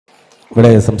ഇവിടെ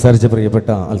സംസാരിച്ച പ്രിയപ്പെട്ട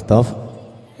അൽത്താഫ്,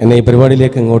 എന്നെ ഈ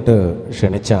പരിപാടിയിലേക്ക് ഇങ്ങോട്ട്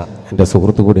ക്ഷണിച്ച എൻ്റെ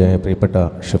സുഹൃത്തു കൂടിയായ പ്രിയപ്പെട്ട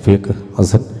ഷഫീഖ്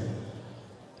ഹസൻ,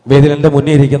 വേദിയിൽ എൻ്റെ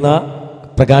മുന്നിൽ ഇരിക്കുന്ന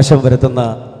പ്രകാശം വരുത്തുന്ന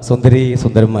സുന്ദരി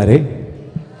സുന്ദരന്മാരെ,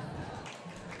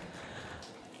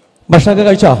 ഭക്ഷണമൊക്കെ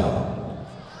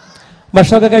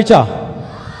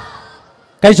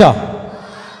കഴിച്ചോ?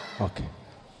 ഓക്കെ.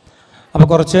 അപ്പോൾ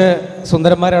കുറച്ച്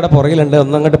സുന്ദരന്മാരെ അവിടെ പുറകിലുണ്ട്.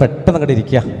 ഒന്നങ്ങോട്ട് പെട്ടെന്ന് അങ്ങോട്ട്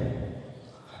ഇരിക്കുക,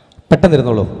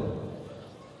 പെട്ടെന്നിരുന്നോളൂ.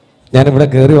 ഞാനിവിടെ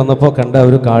കയറി വന്നപ്പോൾ കണ്ട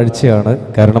ഒരു കാഴ്ചയാണ്.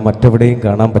 കാരണം മറ്റെവിടെയും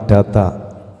കാണാൻ പറ്റാത്ത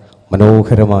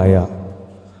മനോഹരമായ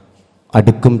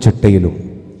അടുക്കും ചിട്ടയിലും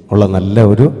ഉള്ള നല്ല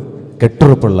ഒരു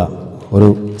കെട്ടുറപ്പുള്ള ഒരു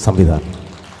സംവിധാനം.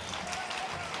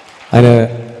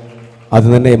 അത്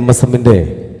തന്നെ MSMൻ്റെ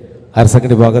ഹയർ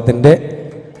സെക്കൻഡറി വിഭാഗത്തിൻ്റെ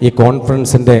ഈ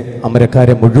കോൺഫറൻസിൻ്റെ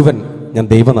അമരക്കാരെ മുഴുവൻ ഞാൻ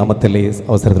ദൈവനാമത്തിൽ ഈ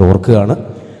അവസരത്തിൽ ഓർക്കുകയാണ്.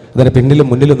 അതിന് പിന്നിലും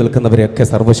മുന്നിലും നിൽക്കുന്നവരെയൊക്കെ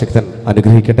സർവശക്തൻ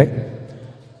അനുഗ്രഹിക്കട്ടെ.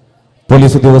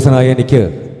 പോലീസ് ഉദ്യോഗസ്ഥനായ എനിക്ക്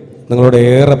നിങ്ങളോട്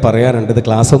ഏറെ പറയാനുണ്ട്. ഇത്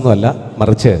ക്ലാസ്സൊന്നുമല്ല,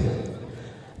 മറിച്ച്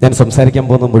ഞാൻ സംസാരിക്കാൻ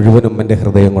പോകുന്ന മുഴുവനും എൻ്റെ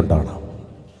ഹൃദയം കൊണ്ടാണ്.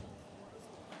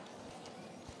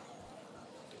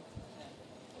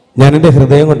 ഞാൻ എൻ്റെ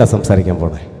ഹൃദയം കൊണ്ടാണ് സംസാരിക്കാൻ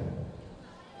പോണേ.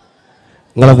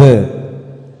 നിങ്ങളത്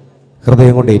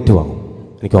ഹൃദയം കൊണ്ട് ഏറ്റുവാങ്ങും,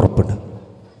 എനിക്ക് ഉറപ്പുണ്ട്.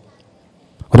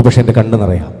 ഒരു പക്ഷേ എൻ്റെ കണ്ണ്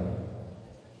നിറയാം.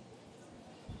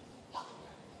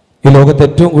 ഈ ലോകത്ത്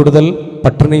ഏറ്റവും കൂടുതൽ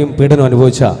പട്ടിണിയും പീഡനവും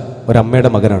അനുഭവിച്ച ഒരമ്മയുടെ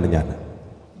മകനാണ് ഞാൻ.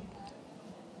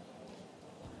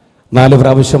 4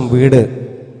 പ്രാവശ്യം വീട്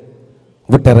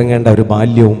വിട്ടിറങ്ങേണ്ട ഒരു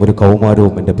ബാല്യവും ഒരു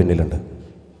കൗമാരവും എൻ്റെ പിന്നിലുണ്ട്.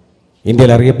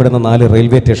 ഇന്ത്യയിൽ അറിയപ്പെടുന്ന 4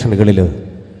 റെയിൽവേ സ്റ്റേഷനുകളിൽ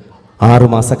 6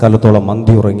 മാസക്കാലത്തോളം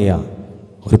മന്തി ഉറങ്ങിയ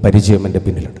ഒരു പരിചയം എൻ്റെ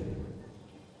പിന്നിലുണ്ട്.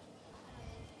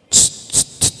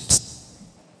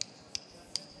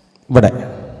 ഇവിടെ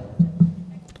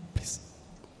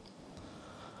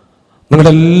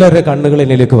നിങ്ങളുടെ എല്ലാവരുടെ കണ്ണുകൾ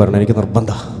എന്നിലേക്ക് വരണം, എനിക്ക്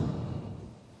നിർബന്ധ.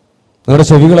 നിങ്ങളുടെ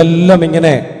ചെവികളെല്ലാം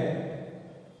ഇങ്ങനെ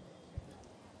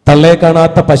തള്ളയെ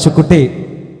കാണാത്ത പശുക്കുട്ടി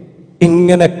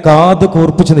ഇങ്ങനെ കാത്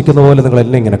കൂർപ്പിച്ച് നിൽക്കുന്ന പോലെ നിങ്ങൾ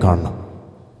എന്നെ ഇങ്ങനെ കാണണം.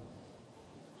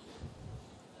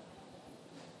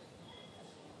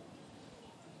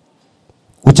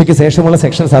 ഉച്ചയ്ക്ക് ശേഷമുള്ള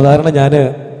സെക്ഷൻ സാധാരണ ഞാൻ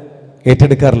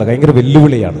ഏറ്റെടുക്കാറില്ല, ഭയങ്കര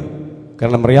വെല്ലുവിളിയാണ്.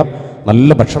 കാരണം അറിയാം, നല്ല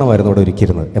ഭക്ഷണമായിരുന്നു ഇവിടെ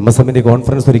ഒരുക്കിയിരുന്നത്. MSMൻ്റെ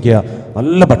കോൺഫറൻസ് ഒരുക്കിയ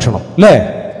നല്ല ഭക്ഷണം അല്ലേ,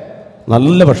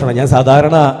 നല്ല ഭക്ഷണം. ഞാൻ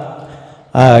സാധാരണ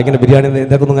ഇങ്ങനെ ബിരിയാണി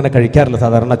ഇതൊക്കെ ഒന്നും ഇങ്ങനെ കഴിക്കാറില്ല.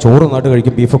 സാധാരണ ചോറ് നാട്ട്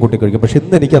കഴിക്കും, ബീഫ് കൂട്ടി കഴിക്കും. പക്ഷെ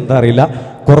ഇന്ന് എനിക്ക് എന്താ അറിയില്ല,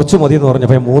 കുറച്ച് മതി എന്ന്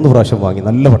പറഞ്ഞപ്പോൾ ഞാൻ 3 പ്രാവശ്യം വാങ്ങി.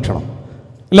 നല്ല ഭക്ഷണം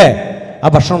അല്ലേ. ആ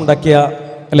ഭക്ഷണം ഉണ്ടാക്കിയ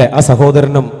അല്ലേ ആ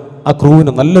സഹോദരനും ആ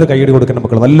ക്രൂവിനും നല്ലൊരു കൈയടി കൊടുക്കേണ്ട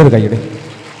മക്കൾ, നല്ലൊരു കൈയടി.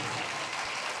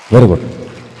 Very good.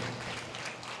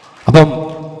 അപ്പം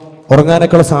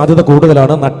ഉറങ്ങാനൊക്കെയുള്ള സാധ്യത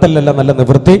കൂടുതലാണ്. നട്ടെല്ലാം നല്ല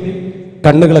നിവൃത്തി,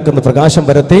 കണ്ണുകളൊക്കെ ഒന്ന് പ്രകാശം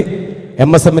വരുത്തി.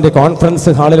 MSMൻ്റെ കോൺഫറൻസ്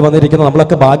ഹാളിൽ വന്നിരിക്കുന്ന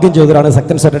നമ്മളൊക്കെ ഭാഗ്യം ചെയ്തവരാണ്.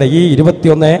 സെക്കൻഡ് സാറ്റർഡേ ഈ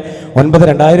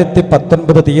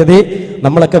 21/9/2019 തീയതി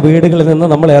നമ്മളൊക്കെ വീടുകളിൽ നിന്ന്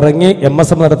നമ്മൾ ഇറങ്ങി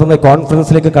MSM നടത്തുന്ന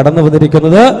കോൺഫറൻസിലേക്ക് കടന്നു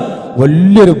വന്നിരിക്കുന്നത്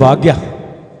വലിയൊരു ഭാഗ്യാണോ?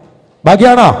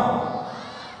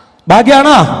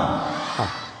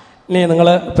 ഇനി നിങ്ങൾ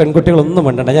പെൺകുട്ടികളൊന്നും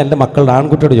വേണ്ടണ്ട, ഞാൻ എൻ്റെ മക്കളുടെ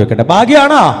ആൺകുട്ടിയോട് ചോദിക്കട്ടെ,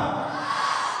 ഭാഗ്യാണോ?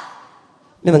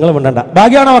 ഇനി നിങ്ങൾ വേണ്ടണ്ട,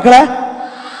 ഭാഗ്യാണോ മക്കളെ?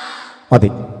 മതി.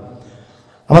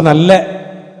 അപ്പം നല്ല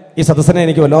ഈ സദസ്സിനെ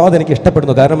എനിക്ക് വല്ലാതെ എനിക്ക്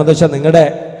ഇഷ്ടപ്പെടുന്നു. കാരണം എന്താ വെച്ചാൽ നിങ്ങളുടെ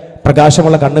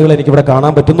പ്രകാശമുള്ള കണ്ണുകൾ എനിക്കിവിടെ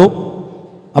കാണാൻ പറ്റുന്നു.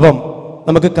 അപ്പം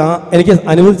നമുക്ക് എനിക്ക്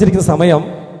അനുവദിച്ചിരിക്കുന്ന സമയം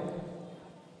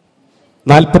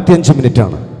 45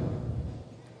 മിനിറ്റാണ്.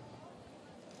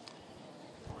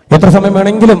 എത്ര സമയം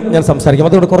വേണമെങ്കിലും ഞാൻ സംസാരിക്കാം.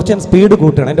 അതുകൊണ്ട് കുറച്ച് ഞാൻ സ്പീഡ്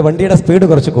കൂട്ടുകയാണ്, എൻ്റെ വണ്ടിയുടെ സ്പീഡ്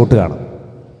കുറച്ച് കൂട്ടുകയാണ്.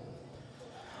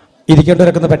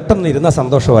 ഇരിക്കേണ്ടവരൊക്കെ ഒന്ന് പെട്ടെന്ന് ഇരുന്ന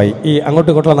സന്തോഷമായി. ഈ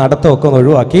അങ്ങോട്ടും ഇങ്ങോട്ടുള്ള നടത്തമൊക്കെ ഒന്ന്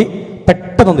ഒഴിവാക്കി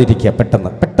പെട്ടെന്നൊന്ന് ഇരിക്കുക,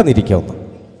 പെട്ടെന്ന് ഇരിക്കുക ഒന്ന്.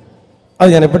 അത്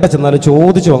ഞാൻ എവിടെ ചെന്നാലും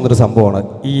ചോദിച്ചു പോകുന്നൊരു സംഭവമാണ്.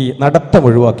 ഈ നടത്തം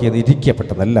ഒഴിവാക്കിയത് ഇരിക്കുക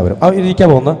പെട്ടെന്ന് എല്ലാവരും. ഇരിക്കാൻ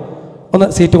ഒന്ന്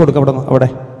സീറ്റ് കൊടുക്കുക അവിടെ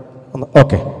ഒന്ന്.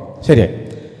 ഓക്കെ, ശരിയായി.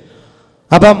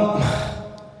 അപ്പം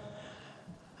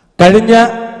കഴിഞ്ഞ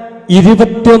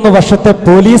 21 വർഷത്തെ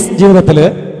പോലീസ് ജീവിതത്തിൽ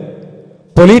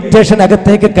പോലീസ്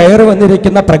സ്റ്റേഷനകത്തേക്ക് കയറി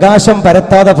വന്നിരിക്കുന്ന പ്രകാശം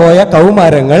പരത്താതെ പോയ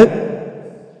കൗമാരങ്ങൾ,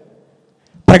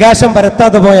 പ്രകാശം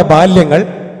പരത്താതെ പോയ ബാല്യങ്ങൾ,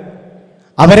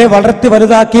 അവരെ വളർത്തി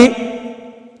വലുതാക്കി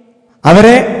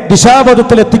അവരെ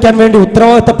ദിശാബോധത്തിൽ എത്തിക്കാൻ വേണ്ടി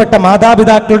ഉത്തരവാദിത്തപ്പെട്ട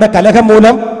മാതാപിതാക്കളുടെ കലഹം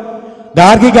മൂലം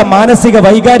ഗാർഹിക, മാനസിക,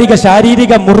 വൈകാരിക,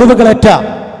 ശാരീരിക മുറിവുകളേറ്റ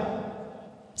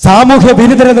സാമൂഹ്യ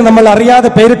വിരുദ്ധരെന്ന് നമ്മൾ അറിയാതെ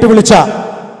പേരിട്ട് വിളിച്ച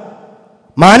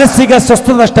മാനസിക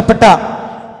സ്വസ്ഥത നഷ്ടപ്പെട്ട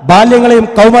ബാല്യങ്ങളെയും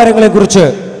കൗമാരങ്ങളെയും കുറിച്ച്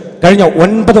കഴിഞ്ഞ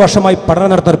 9 വർഷമായി പഠനം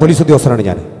നടത്തുന്ന ഒരു പോലീസ് ഉദ്യോഗസ്ഥനാണ്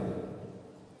ഞാൻ.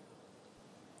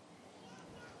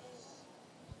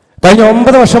 കഴിഞ്ഞ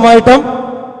 9 വർഷമായിട്ടും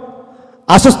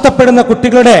അസ്വസ്ഥപ്പെടുന്ന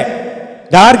കുട്ടികളുടെ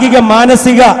ഗാർഹിക,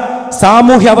 മാനസിക,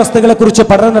 സാമൂഹ്യ അവസ്ഥകളെ കുറിച്ച്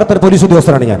പഠനം നടത്തുന്ന പോലീസ്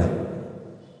ഉദ്യോഗസ്ഥനാണ് ഞാൻ.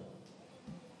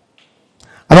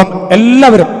 അപ്പം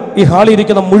എല്ലാവരും ഈ ഹാളിൽ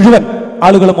ഇരിക്കുന്ന മുഴുവൻ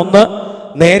ആളുകളും ഒന്ന്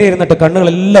നേരെ ഇരുന്നിട്ട് കണ്ണുകൾ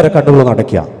എല്ലാവരും കണ്ണുകളും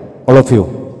അടയ്ക്കുക. All of you,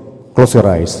 close your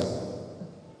eyes.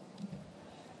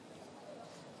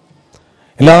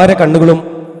 എല്ലാവരുടെ കണ്ണുകളും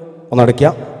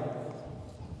ഒന്നടയ്ക്കാം.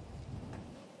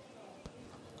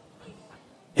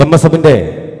 MSFന്റെ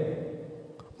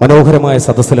മനോഹരമായ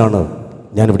സദസ്സിലാണ്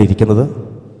ഞാനിവിടെ ഇരിക്കുന്നത്.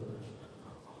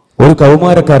 ഒരു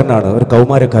കൗമാരക്കാരനാണ്, ഒരു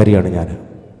കൗമാരക്കാരിയാണ് ഞാൻ.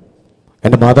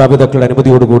 എൻ്റെ മാതാപിതാക്കളുടെ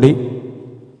അനുമതിയോടുകൂടി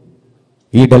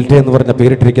ഈ ഡെൽറ്റ എന്ന് പറഞ്ഞ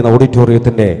പേരിട്ടിരിക്കുന്ന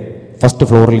ഓഡിറ്റോറിയത്തിൻ്റെ ഫസ്റ്റ്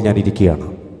ഫ്ലോറിൽ ഞാൻ ഇരിക്കുകയാണ്.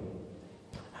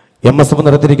 MSF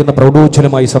നടത്തിയിരിക്കുന്ന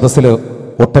പ്രൗഢോജ്വലമായ സദസ്സിൽ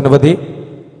ഒട്ടനവധി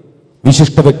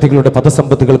വിശിഷ്ട വ്യക്തികളുടെ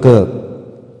പദസമ്പത്തുകൾക്ക്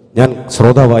ഞാൻ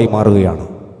ശ്രോതാവായി മാറുകയാണ്.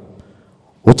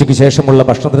 ഉച്ചയ്ക്ക് ശേഷമുള്ള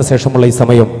ഭക്ഷണത്തിന് ശേഷമുള്ള ഈ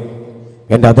സമയം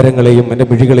എൻ്റെ അധരങ്ങളെയും എൻ്റെ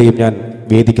മിഴികളെയും ഞാൻ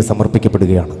വേദിക്ക്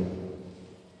സമർപ്പിക്കപ്പെടുകയാണ്.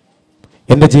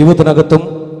 എൻ്റെ ജീവിതത്തിനകത്തും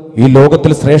ഈ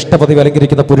ലോകത്തിൽ ശ്രേഷ്ഠ പദവി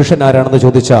അലങ്കരിക്കുന്ന പുരുഷൻ ആരാണെന്ന്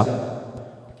ചോദിച്ച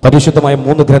പരിശുദ്ധമായ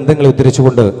 3 ഗ്രന്ഥങ്ങളെ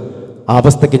ഉദ്ധരിച്ചുകൊണ്ട് ആ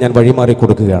അവസ്ഥയ്ക്ക് ഞാൻ വഴിമാറി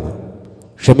കൊടുക്കുകയാണ്.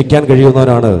 ക്ഷമിക്കാൻ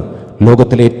കഴിയുന്നവനാണ്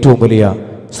ലോകത്തിലെ ഏറ്റവും വലിയ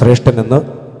ശ്രേഷ്ഠനെന്ന്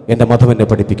എൻ്റെ മതം എന്നെ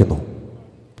പഠിപ്പിക്കുന്നു.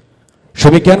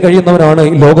 ക്ഷമിക്കാൻ കഴിയുന്നവനാണ്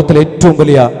ഈ ലോകത്തിലെ ഏറ്റവും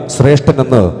വലിയ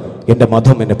ശ്രേഷ്ഠനെന്ന് എൻ്റെ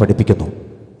മതം എന്നെ പഠിപ്പിക്കുന്നു.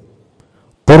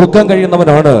 പൊറുക്കാൻ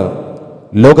കഴിയുന്നവനാണ്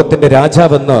ലോകത്തിൻ്റെ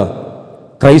രാജാവെന്ന്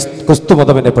ക്രിസ്തു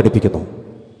മതം എന്നെ പഠിപ്പിക്കുന്നു.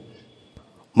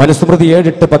 മനുസ്മൃതി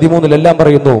 7:13 എല്ലാം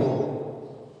പറയുന്നു,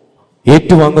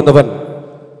 ഏറ്റുവാങ്ങുന്നവൻ,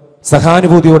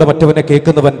 സഹാനുഭൂതിയോടെ മറ്റവനെ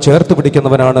കേൾക്കുന്നവൻ, ചേർത്ത്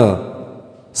പിടിക്കുന്നവനാണ്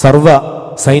സർവ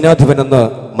സൈനാധിപനെന്ന്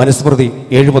മനുസ്മൃതി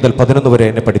 7 മുതൽ 11 വരെ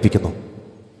എന്നെ പഠിപ്പിക്കുന്നു.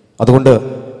 അതുകൊണ്ട്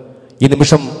ഈ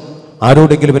നിമിഷം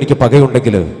ആരോടെങ്കിലും എനിക്ക്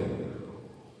പകയുണ്ടെങ്കിൽ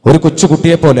ഒരു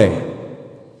കൊച്ചുകുട്ടിയെപ്പോലെ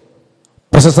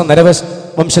പ്രശസ്ത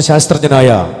നരവംശാസ്ത്രജ്ഞനായ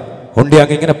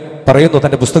ഹൊണ്ടിയാങ് ഇങ്ങനെ പറയുന്നു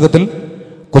തൻ്റെ പുസ്തകത്തിൽ,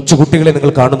 കൊച്ചുകുട്ടികളെ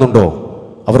നിങ്ങൾ കാണുന്നുണ്ടോ?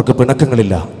 അവർക്ക്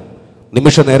പിണക്കങ്ങളില്ല.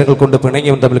 നിമിഷ നേരങ്ങൾ കൊണ്ട്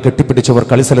പിണങ്ങിയവൻ തമ്മിൽ കെട്ടിപ്പിടിച്ചവർ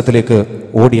കളിസ്ഥലത്തിലേക്ക്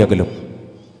ഓടിയകലും.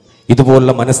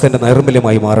 ഇതുപോലുള്ള മനസ്സിൻ്റെ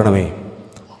നൈർമല്യമായി മാറണമേ.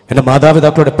 എൻ്റെ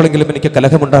മാതാപിതാക്കളോട് എപ്പോഴെങ്കിലും എനിക്ക്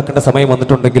കലഹമുണ്ടാക്കേണ്ട സമയം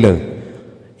വന്നിട്ടുണ്ടെങ്കിൽ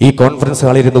ഈ കോൺഫറൻസ്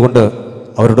ഹാളിൽ ഇരുന്നു കൊണ്ട്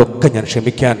അവരോടൊക്കെ ഞാൻ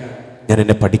ക്ഷമിക്കാൻ ഞാൻ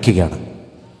എന്നെ പഠിക്കുകയാണ്.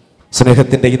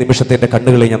 സ്നേഹത്തിൻ്റെ ഈ നിമിഷത്തെ എൻ്റെ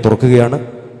കണ്ണുകളെ ഞാൻ തുറക്കുകയാണ്.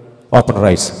 Open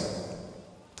rice.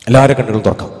 എല്ലാവരുടെ കണ്ണുകളും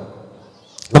തുറക്കാം.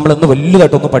 നമ്മളിന്ന്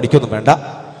വലുതായിട്ടൊന്നും പഠിക്കൊന്നും വേണ്ട.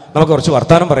 നമുക്ക് കുറച്ച്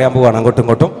വർത്തമാനം പറയാൻ പോവുകയാണ് അങ്ങോട്ടും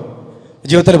ഇങ്ങോട്ടും.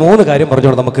 ജീവിതത്തിൽ 3 കാര്യം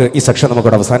പറഞ്ഞുകൊണ്ട് നമുക്ക് ഈ സെക്ഷൻ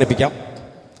നമുക്കിവിടെ അവസാനിപ്പിക്കാം.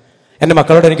 എൻ്റെ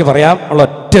മക്കളോട് എനിക്ക് പറയാൻ ഉള്ള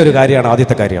ഒറ്റ ഒരു കാര്യമാണ്.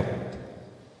 ആദ്യത്തെ കാര്യം,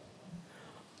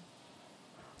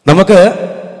 നമുക്ക്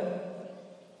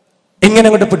ഇങ്ങനെ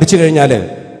അങ്ങോട്ട് പിടിച്ചു കഴിഞ്ഞാൽ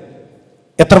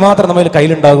എത്രമാത്രം നമ്മൾ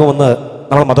കയ്യിലുണ്ടാകുമെന്ന്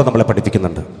നമ്മുടെ മതം നമ്മളെ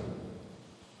പഠിപ്പിക്കുന്നുണ്ട്.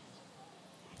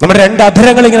 നമ്മുടെ 2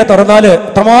 അധരങ്ങൾ ഇങ്ങനെ തുറന്നാൽ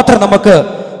എത്രമാത്രം നമുക്ക്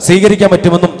സ്വീകരിക്കാൻ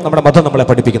പറ്റുമെന്നും നമ്മുടെ മതം നമ്മളെ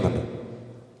പഠിപ്പിക്കുന്നുണ്ട്.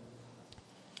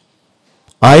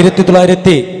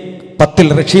 1910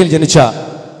 റഷ്യയിൽ ജനിച്ച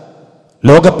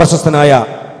ലോകപ്രശസ്തനായ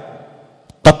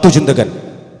തത്വചിന്തകൻ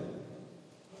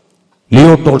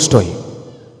ലിയോ ടോൾസ്റ്റോയ്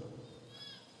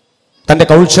തന്റെ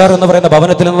കൗൾച്ചാർ എന്ന് പറയുന്ന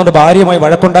ഭവനത്തിൽ നിന്നുകൊണ്ട് ഭാര്യയുമായി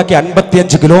വഴക്കുണ്ടാക്കി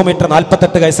 55 കിലോമീറ്റർ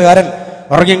 48 വയസ്സുകാരൻ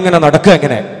ഇറങ്ങിങ്ങനെ നടക്കുക.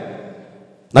 ഇങ്ങനെ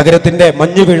നഗരത്തിന്റെ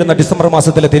മഞ്ഞു വീഴുന്ന ഡിസംബർ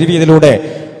മാസത്തിലെ തെരുവീതിയിലൂടെ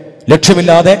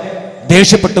ലക്ഷ്യമില്ലാതെ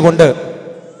ദേഷ്യപ്പെട്ടുകൊണ്ട്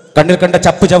കണ്ണിൽ കണ്ട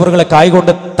ചപ്പ് ചവറുകളെ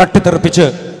കായ്കൊണ്ട് തട്ടിത്തെറിപ്പിച്ച്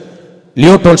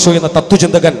ലിയോ ടോൾസ്റ്റോയ് എന്ന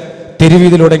തത്വചിന്തകൻ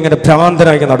തെരുവീതിയിലൂടെ ഇങ്ങനെ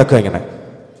ഭ്രാന്തനായി നടക്കുക. ഇങ്ങനെ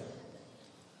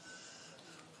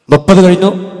 30 കഴിഞ്ഞു,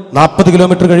 40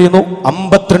 കിലോമീറ്റർ കഴിയുന്നു,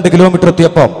 52 കിലോമീറ്റർ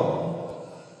എത്തിയപ്പോൾ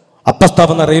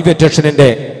അപ്പസ്ഥാപന റെയിൽവേ സ്റ്റേഷനിന്റെ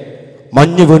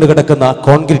മഞ്ഞ് വീണ് കിടക്കുന്ന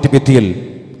കോൺക്രീറ്റ് ഭിത്തിയിൽ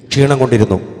ക്ഷീണം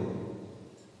കൊണ്ടിരുന്നു.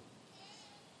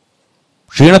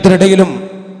 ക്ഷീണത്തിനിടയിലും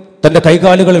തന്റെ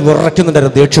കൈകാലുകളിൽ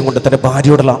വിറയ്ക്കുന്നുണ്ടായിരുന്ന ദേഷ്യം കൊണ്ട്, തന്റെ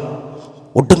ഭാര്യയോടുള്ള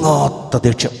ഒടുങ്ങാത്ത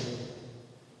ദേഷ്യം.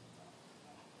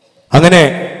 അങ്ങനെ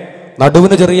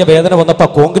നടുവിന് ചെറിയ വേദന വന്നപ്പോൾ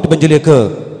കോൺക്രീറ്റ് ബെഞ്ചിലേക്ക്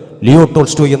ലിയോ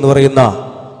ടോൾസ്റ്റോയ് എന്ന് പറയുന്ന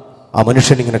ആ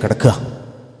മനുഷ്യൻ ഇങ്ങനെ കിടക്കുക.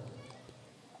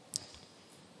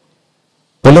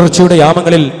 പുലർച്ചയുടെ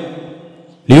യാമങ്ങളിൽ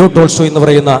ലിയോ ടോൾസ്റ്റോയ് എന്ന്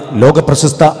പറയുന്ന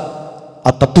ലോകപ്രശസ്ത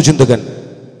ആ തത്വചിന്തകൻ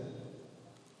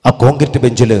ആ കോൺക്രീറ്റ്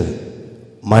ബെഞ്ചിൽ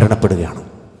മരണപ്പെടുകയാണ്.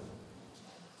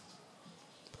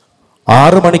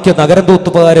 6 മണിക്ക് നഗരം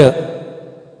തൂത്തുകാര്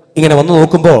ഇങ്ങനെ വന്നു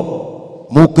നോക്കുമ്പോൾ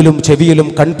മൂക്കിലും ചെവിയിലും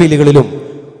കൺപീലികളിലും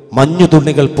മഞ്ഞു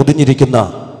തുള്ളികൾ പൊതിഞ്ഞിരിക്കുന്ന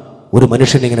ഒരു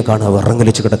മനുഷ്യനെ ഇങ്ങനെ കാണുക.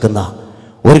 വിറങ്ങലിച്ച് കിടക്കുന്ന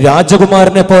ഒരു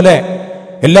രാജകുമാരനെ പോലെ,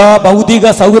 എല്ലാ ഭൗതിക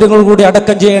സൗകര്യങ്ങളും കൂടി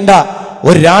അടക്കം ചെയ്യേണ്ട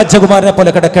ഒരു രാജകുമാരനെ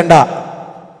പോലെ കിടക്കേണ്ട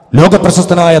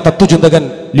ലോകപ്രശസ്തനായ തത്വചിന്തകൻ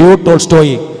ലിയോ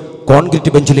ടോൾസ്റ്റോയ്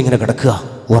കോൺക്രീറ്റ് ബെഞ്ചിൽ ഇങ്ങനെ കിടക്കുക,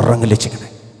 ഉറങ്ങലിച്ചിങ്ങനെ.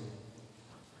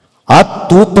 ആ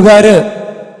തൂപ്പുകാര്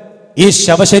ഈ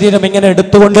ശവശരീരം ഇങ്ങനെ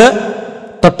എടുത്തുകൊണ്ട്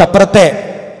തൊട്ടപ്പുറത്തെ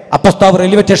അപ്പസ്താവ്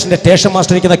റെയിൽവേ സ്റ്റേഷന്റെ സ്റ്റേഷൻ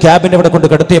മാസ്റ്റർ ഇരിക്കുന്ന ക്യാബിന്റെ ഇവിടെ കൊണ്ട്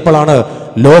കിടത്തിയപ്പോഴാണ്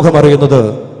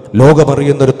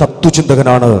ലോകമറിയുന്ന ഒരു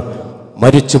തത്വചിന്തകനാണ്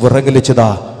മരിച്ചു വിറങ്ങലിച്ചതാ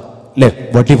അല്ലെ,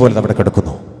 വടി പോലെ അവിടെ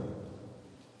കിടക്കുന്നു.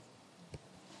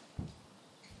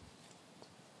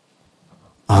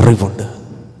 അറിവുണ്ട്,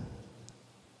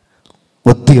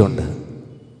 ബുദ്ധിയുണ്ട്,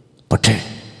 പക്ഷേ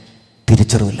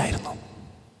തിരിച്ചറിവില്ലായിരുന്നു.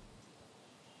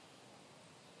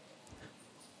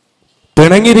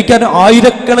 പിണങ്ങിയിരിക്കാൻ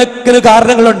ആയിരക്കണക്കിന്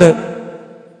കാരണങ്ങളുണ്ട്.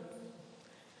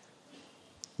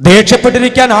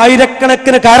 ദേഷ്യപ്പെട്ടിരിക്കാൻ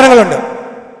ആയിരക്കണക്കിന് കാരണങ്ങളുണ്ട്.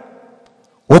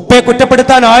 ഉപ്പയെ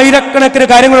കുറ്റപ്പെടുത്താൻ ആയിരക്കണക്കിന്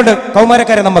കാര്യങ്ങളുണ്ട്.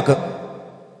 കൗമാരക്കാരെ നമുക്ക്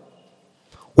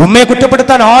ഉമ്മയെ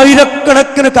കുറ്റപ്പെടുത്താൻ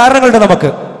ആയിരക്കണക്കിന് കാരണങ്ങളുണ്ട് നമുക്ക്.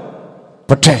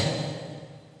 പക്ഷേ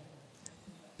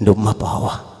എൻ്റെ ഉമ്മ പാവ,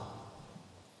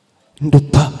 എൻ്റെ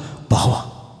ഉപ്പ പാവ.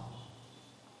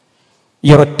 ഈ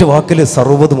ഒരൊറ്റ വാക്കിൽ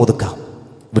സർവ്വതും ഒതുക്കാം.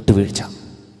 വിട്ടുവീഴ്ച.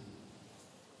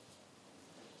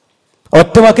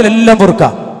 ഒറ്റ വാക്കിലെല്ലാം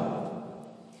പൊറുക്കാം.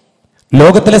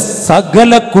 ലോകത്തിലെ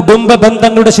സകല കുടുംബ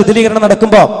ബന്ധങ്ങളുടെ ശിഥിലീകരണം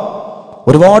നടക്കുമ്പോൾ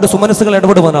ഒരുപാട് സുമനസ്സുകൾ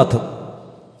ഇടപെടും. അതിനകത്ത്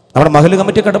നമ്മുടെ മഹല്ല്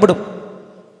കമ്മിറ്റിയൊക്കെ ഇടപെടും.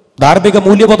 ധാർമ്മിക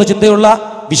മൂല്യബോധ ചിന്തയുള്ള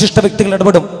വിശിഷ്ട വ്യക്തികൾ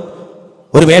ഇടപെടും.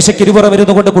 ഒരു മേശയ്ക്കിരുപുറം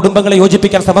ഇരുന്നു കൊണ്ട് കുടുംബങ്ങളെ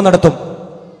യോജിപ്പിക്കാൻ ശ്രമം നടത്തും.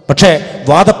 പക്ഷേ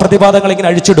വാദപ്രതിവാദങ്ങൾ ഇങ്ങനെ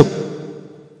അഴിച്ചിടും.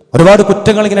 ഒരുപാട്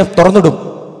കുറ്റങ്ങൾ ഇങ്ങനെ തുറന്നിടും.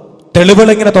 തെളിവുകൾ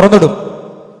ഇങ്ങനെ തുറന്നിടും.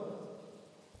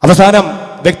 അവസാനം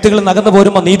വ്യക്തികൾ നകന്നു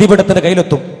പോരുമ്പോൾ നീതിപീഠത്തിന്റെ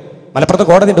കയ്യിലെത്തും. മലപ്പുറത്ത്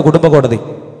കോടതിയുണ്ട്, കുടുംബ കോടതി.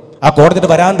 ആ കോടതിയുടെ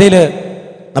വരാന്തയിൽ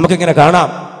നമുക്കിങ്ങനെ കാണാം,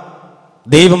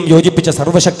 ദൈവം യോജിപ്പിച്ച,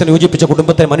 സർവശക്തൻ യോജിപ്പിച്ച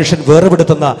കുടുംബത്തെ മനുഷ്യൻ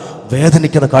വേർപെടുത്തുന്ന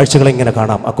വേദനിക്കുന്ന കാഴ്ചകൾ ഇങ്ങനെ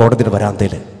കാണാം ആ കോടതിയുടെ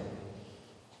വരാന്തയിൽ.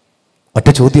 ഒറ്റ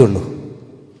ചോദ്യമുള്ളൂ,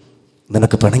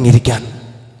 നിനക്ക് പിണങ്ങിയിരിക്കാൻ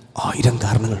 1000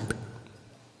 കാരണങ്ങളുണ്ട്.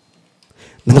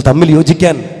 നിങ്ങൾ തമ്മിൽ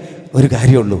യോജിക്കാൻ ഒരു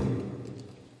കാര്യമുള്ളൂ,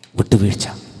 വിട്ടുവീഴ്ച.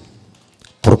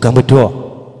 പൊറുക്കാൻ പറ്റുമോ?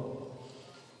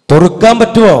 പൊറുക്കാൻ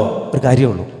പറ്റുമോ? ഒരു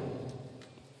കാര്യമുള്ളൂ.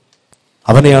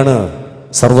 അവനെയാണ്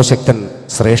സർവശക്തൻ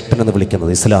ശ്രേഷ്ഠൻ എന്ന്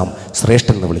വിളിക്കുന്നത്. ഇസ്ലാം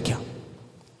ശ്രേഷ്ഠൻ എന്ന് വിളിക്കാം.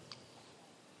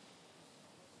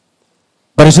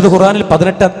 പരിശുദ്ധ ഖുർആനിൽ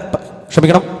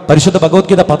പരിശുദ്ധ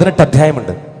ഭഗവത്ഗീത 18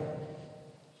 അധ്യായമുണ്ട്.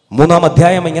 3-ാം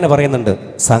അധ്യായം ഇങ്ങനെ പറയുന്നുണ്ട്,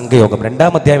 സാംഖ്യയോഗം.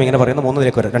 2-ാം അധ്യായം ഇങ്ങനെ പറയുന്നു,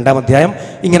 3-ലേക്ക് വരും. 2-ാം അധ്യായം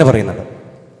ഇങ്ങനെ പറയുന്നുണ്ട്,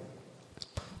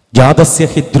 ജാതസ്യ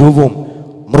ഹി ധ്രുവം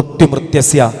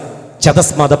മൃത്യുമൃത്യസ്യ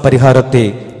ചതസ്മാദ പരിഹാരത്തെ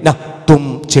നത്തും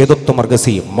ചേതത്വം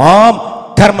അർഗസി മാം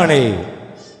കർമ്മണേ.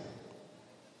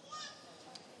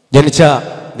 ജനിച്ച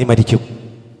നീ മരിക്കും,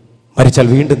 മരിച്ചാൽ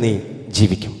വീണ്ടും നീ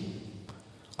ജീവിക്കും.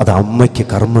 അത് അമ്മയ്ക്ക്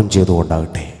കർമ്മം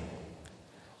ചെയ്തുകൊണ്ടാകട്ടെ,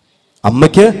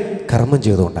 അമ്മയ്ക്ക് കർമ്മം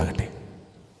ചെയ്തുകൊണ്ടാകട്ടെ.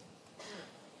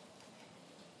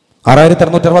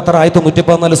 6666 ആയത്ത്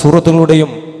 114 സൂറത്തുകളുടെയും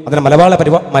അതിന്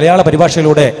മലയാള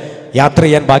പരിഭാഷയിലൂടെ യാത്ര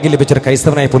ചെയ്യാൻ ഭാഗ്യം ലഭിച്ചൊരു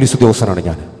ക്രൈസ്തവനായ പോലീസ് ഉദ്യോഗസ്ഥനാണ്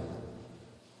ഞാൻ.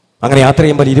 അങ്ങനെ യാത്ര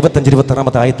ചെയ്യുമ്പോൾ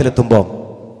 25-26 ആയത്തിലെത്തുമ്പോൾ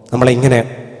നമ്മളെ ഇങ്ങനെ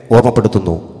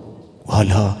ഓർമ്മപ്പെടുത്തുന്നു,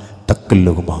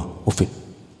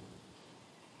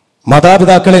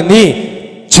 മാതാപിതാക്കളെ നീ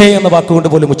ഛേ എന്ന വാക്കുകൊണ്ട്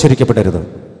പോലും ഉച്ചരിക്കപ്പെടരുത്.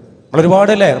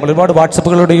 നമ്മളൊരുപാട്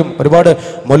വാട്സപ്പുകളുടെയും ഒരുപാട്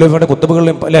മൗലവിയുടെ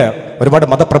കുത്തുബുകളിലും അല്ലെ ഒരുപാട്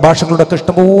മതപ്രഭാഷകളുടെ ഒക്കെ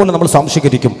ഇഷ്ടംപോലെ നമ്മൾ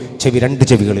സംശീകരിക്കും. 2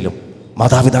 ചെവികളിലും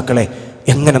മാതാപിതാക്കളെ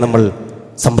എങ്ങനെ നമ്മൾ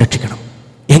സംരക്ഷിക്കണം,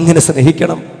 എങ്ങനെ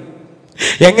സ്നേഹിക്കണം,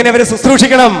 എങ്ങനെ അവരെ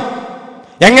ശുശ്രൂഷിക്കണം,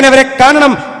 എങ്ങനെ അവരെ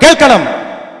കാണണം, കേൾക്കണം.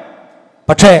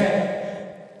 പക്ഷേ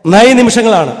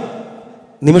നിമിഷങ്ങളാണ്.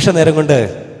 നിമിഷ നേരം കൊണ്ട്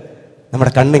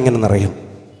നമ്മുടെ കണ്ണിങ്ങനെ നിറയും.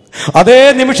 അതേ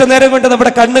നിമിഷ നേരം കൊണ്ട്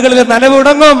നമ്മുടെ കണ്ണുകളിൽ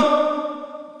നനവുടങ്ങും,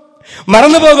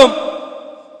 മറന്നുപോകും.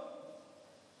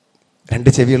 2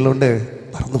 ചെവിയുള്ളതുകൊണ്ട്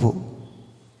മറന്നുപോകും.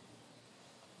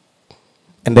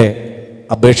 എൻ്റെ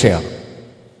അപേക്ഷയാണ്,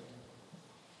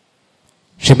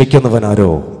 ക്ഷമിക്കുന്നവനാരോ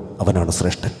അവനാണ്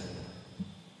ശ്രേഷ്ഠൻ.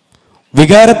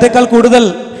 വികാരത്തെക്കാൾ കൂടുതൽ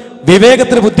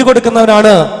വിവേകത്തിന് ബുദ്ധി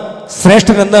കൊടുക്കുന്നവനാണ്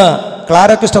ശ്രേഷ്ഠനെന്ന്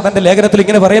ക്ലാരക്രിസ്റ്റോ തന്റെ ലേഖനത്തിൽ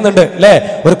ഇങ്ങനെ പറയുന്നുണ്ട് അല്ലെ.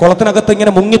 ഒരു കുളത്തിനകത്ത്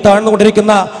ഇങ്ങനെ മുങ്ങി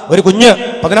താഴ്ന്നുകൊണ്ടിരിക്കുന്ന ഒരു കുഞ്ഞ്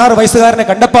 16 വയസ്സുകാരനെ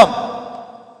കണ്ടപ്പം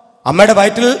അമ്മയുടെ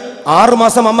വയറ്റിൽ 6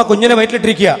 മാസം അമ്മ കുഞ്ഞിനെ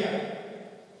വയറ്റിലിട്ടിരിക്കുക.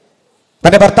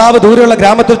 തന്റെ ഭർത്താവ് ദൂരെയുള്ള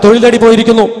ഗ്രാമത്തിൽ തൊഴിൽ തേടി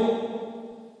പോയിരിക്കുന്നു.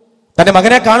 തന്റെ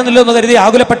മകനെ കാണുന്നില്ലോ എന്ന് കരുതി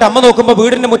ആകുലപ്പെട്ട അമ്മ നോക്കുമ്പോൾ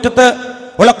വീടിന്റെ മുറ്റത്ത്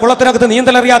ഉള്ള കുളത്തിനകത്ത്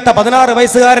നീന്തലറിയാത്ത 16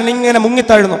 വയസ്സുകാരൻ ഇങ്ങനെ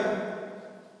മുങ്ങിത്താഴുന്നു.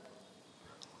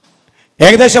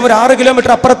 ഏകദേശം ഒരു 6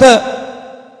 കിലോമീറ്റർ അപ്പുറത്ത്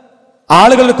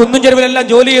ആളുകൾ കുന്നും ചെരുവിലെല്ലാം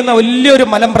ജോലി ചെയ്യുന്ന വലിയൊരു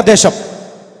മലമ്പ്രദേശം.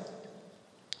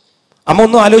 അമ്മ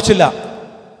ഒന്നും ആലോചിച്ചില്ല.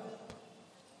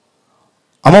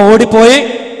 അമ്മ ഓടിപ്പോയി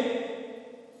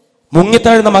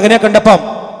മുങ്ങിത്താഴുന്ന മകനെ കണ്ടപ്പം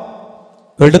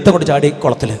എടുത്തുകൊണ്ട് ചാടി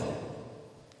കുളത്തില്.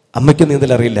 അമ്മയ്ക്ക്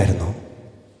നീന്തൽ അറിയില്ലായിരുന്നു.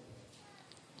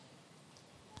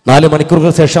 4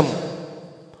 മണിക്കൂറുകൾ ശേഷം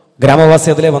ഗ്രാമവാസി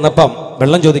അതിലെ വന്നപ്പം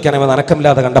വെള്ളം ചോദിക്കാൻ അവൻ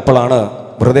അനക്കമില്ലാതെ കണ്ടപ്പോഴാണ്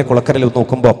വെറുതെ കുളക്കരയിൽ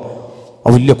നോക്കുമ്പോൾ ആ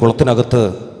വലിയ കുളത്തിനകത്ത്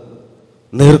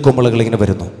നീർക്കൊമ്മളുകൾ ഇങ്ങനെ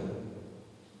വരുന്നു.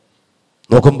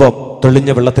 നോക്കുമ്പോൾ തെളിഞ്ഞ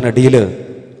വെള്ളത്തിനടിയിൽ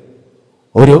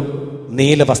ഒരു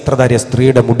നീല വസ്ത്രധാരിയ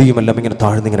സ്ത്രീയുടെ മുടിയുമെല്ലാം ഇങ്ങനെ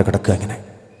താഴ്ന്നിങ്ങനെ കിടക്കുക. ഇങ്ങനെ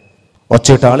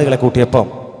ഒച്ചയിട്ട് ആളുകളെ കൂട്ടിയപ്പം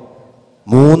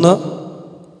 3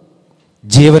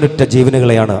 ജീവനുറ്റ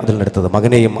ജീവനുകളെയാണ് അതിലെടുത്തത്.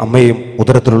 മകനെയും അമ്മയെയും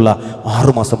ഉദരത്തിലുള്ള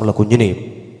 6 മാസമുള്ള കുഞ്ഞിനെയും.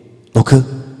 നോക്ക്,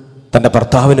 തൻ്റെ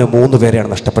ഭർത്താവിന് 3 പേരെയാണ്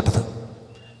നഷ്ടപ്പെട്ടത്.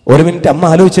 1 മിനിറ്റ് അമ്മ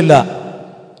ആലോചിച്ചില്ല.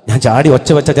 ഞാൻ ചാടി ഒച്ച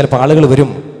വെച്ചാൽ ചിലപ്പോൾ ആളുകൾ വരും,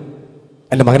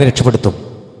 എൻ്റെ മകനെ രക്ഷപ്പെടുത്തും.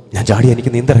 ഞാൻ ചാടിയാൽ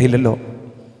എനിക്ക് നീന്തറിയില്ലല്ലോ,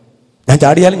 ഞാൻ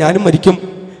ചാടിയാൽ ഞാനും മരിക്കും,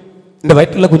 എൻ്റെ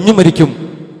വയറ്റിലുള്ള കുഞ്ഞും മരിക്കും,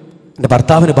 എൻ്റെ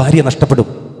ഭർത്താവിന് ഭാര്യ നഷ്ടപ്പെടും.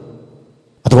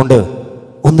 അതുകൊണ്ട്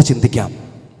ഒന്ന് ചിന്തിക്കാം.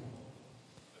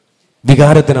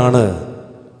 വികാരത്തിനാണ്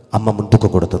അമ്മ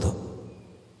മുൻതൂക്കം കൊടുത്തത്.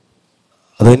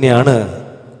 അതുതന്നെയാണ്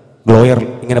ഗ്ലോയർ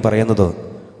ഇങ്ങനെ പറയുന്നത്,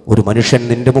 ഒരു മനുഷ്യൻ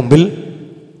നിന്റെ മുമ്പിൽ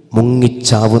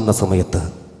മുങ്ങിച്ചാവുന്ന സമയത്ത്,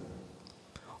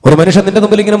 ഒരു മനുഷ്യൻ നിന്റെ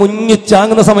മുമ്പിൽ ഇങ്ങനെ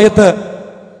മുങ്ങിച്ചാങ്ങുന്ന സമയത്ത്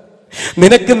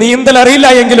നിനക്ക് നീന്തൽ അറിയില്ല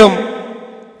എങ്കിലും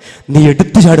നീ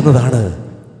എടുത്തു ചാടുന്നതാണ്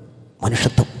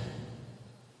മനുഷ്യത്വം.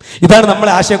 ഇതാണ്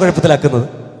നമ്മളെ ആശയക്കുഴപ്പത്തിലാക്കുന്നത്.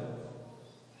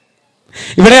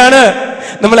 ഇവിടെയാണ്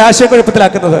നമ്മളെ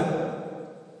ആശയക്കുഴപ്പത്തിലാക്കുന്നത്.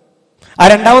 ആ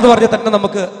രണ്ടാമത് പറഞ്ഞ തന്നെ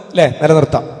നമുക്ക് അല്ലേ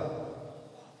നിലനിർത്താം.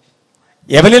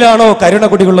 എവനിലാണോ കരുണ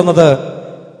കുടികൊള്ളുന്നത്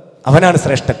അവനാണ്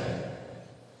ശ്രേഷ്ഠൻ.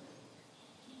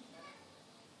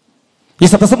 ഈ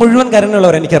സദസ്സ് മുഴുവൻ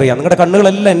കരുണയുള്ളവർ എനിക്കറിയാം. നിങ്ങളുടെ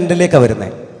കണ്ണുകളെല്ലാം എന്റെലേക്കാണ്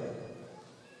വരുന്നത്.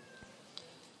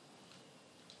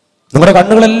 നിങ്ങളുടെ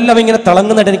കണ്ണുകളെല്ലാം ഇങ്ങനെ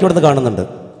തിളങ്ങുന്നതായിട്ട് എനിക്ക് ഇവിടുന്ന് കാണുന്നുണ്ട്.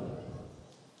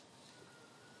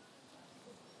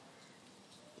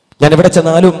 ഞാൻ എവിടെ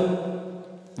ചെന്നാലും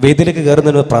വേദിയിലേക്ക്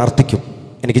കയറുന്നതിന് പ്രാർത്ഥിക്കും.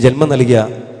 എനിക്ക് ജന്മം നൽകിയ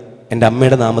എൻ്റെ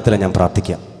അമ്മയുടെ നാമത്തിലാണ് ഞാൻ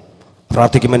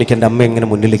പ്രാർത്ഥിക്കുമ്പോൾ എനിക്ക് എൻ്റെ അമ്മ ഇങ്ങനെ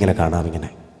മുന്നിൽ ഇങ്ങനെ കാണാം. ഇങ്ങനെ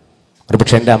ഒരു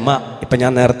പക്ഷേ എൻ്റെ അമ്മ ഇപ്പം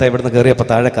ഞാൻ നേരത്തെ ഇവിടുന്ന് കയറിയപ്പോൾ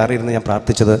താഴെ കയറിയിരുന്ന് ഞാൻ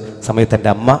പ്രാർത്ഥിച്ചത് സമയത്ത്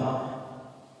എൻ്റെ അമ്മ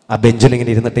ആ ബെഞ്ചിൽ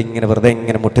ഇങ്ങനെ ഇരുന്നിട്ട് ഇങ്ങനെ വെറുതെ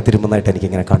ഇങ്ങനെ മുട്ടിത്തിരുമ്പുന്നതായിട്ട്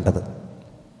എനിക്കിങ്ങനെ കണ്ടത്.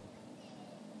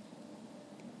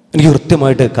 എനിക്ക്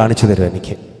കൃത്യമായിട്ട് കാണിച്ചു തരും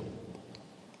എനിക്ക്.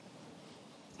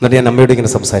 എന്നിട്ട് ഞാൻ അമ്മയോട്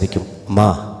ഇങ്ങനെ സംസാരിക്കും, അമ്മ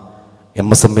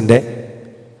MSMന്റെ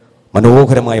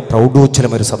മനോഹരമായ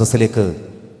പ്രൗഢോജ്വലമായ ഒരു സദസ്സിലേക്ക്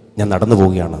ഞാൻ നടന്നു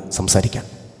പോവുകയാണ് സംസാരിക്കാൻ.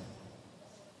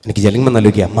 എനിക്ക് ജന്മം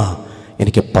നൽകി അമ്മ,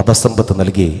 എനിക്ക് പദസമ്പത്ത്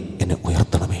നൽകി എന്നെ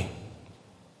ഉയർത്തണമേ.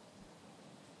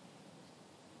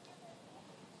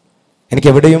 എനിക്ക്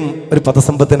എവിടെയും ഒരു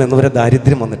പദസമ്പത്തിന് എന്നുവരെ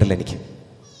ദാരിദ്ര്യം വന്നിട്ടില്ല എനിക്ക്.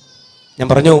 ഞാൻ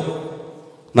പറഞ്ഞു,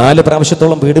 4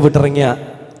 പ്രാവശ്യത്തോളം വീട് വിട്ടിറങ്ങിയ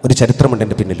ഒരു ചരിത്രമുണ്ട്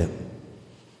എൻ്റെ പിന്നിൽ.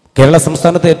 കേരള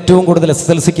സംസ്ഥാനത്തെ ഏറ്റവും കൂടുതൽ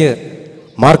SSLCക്ക്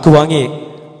മാർക്ക് വാങ്ങി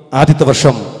ആദ്യത്തെ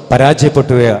വർഷം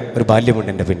പരാജയപ്പെട്ടു പോയ ഒരു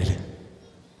ബാല്യമുണ്ട് എൻ്റെ പിന്നിൽ.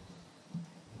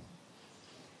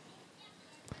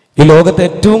 ഈ ലോകത്തെ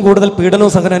ഏറ്റവും കൂടുതൽ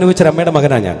പീഡനവും സഹനം അനുഭവിച്ച അമ്മയുടെ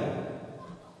മകനാണ് ഞാൻ.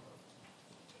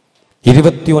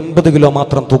 29 കിലോ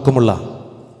മാത്രം തൂക്കമുള്ള,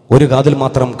 ഒരു കാതിൽ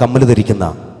മാത്രം കമ്മൽ ധരിക്കുന്ന,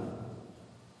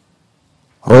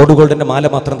 റോഡ് ഗോൾഡിന്റെ മാല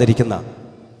മാത്രം ധരിക്കുന്ന,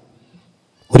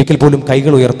 ഒരിക്കൽ പോലും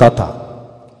കൈകൾ ഉയർത്താത്ത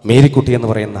മേരിക്കുട്ടി എന്ന്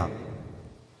പറയുന്ന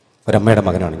ഒരമ്മയുടെ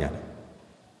മകനാണ് ഞാൻ.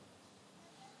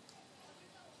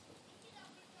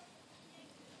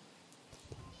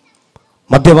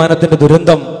 മദ്യപാനത്തിന്റെ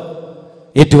ദുരന്തം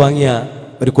ഏറ്റുവാങ്ങിയ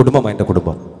ഒരു കുടുംബമാണ് എൻ്റെ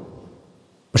കുടുംബം.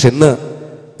 പക്ഷെ ഇന്ന്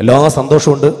എല്ലാ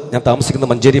സന്തോഷമുണ്ട്. ഞാൻ താമസിക്കുന്ന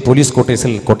മഞ്ചേരി പോലീസ്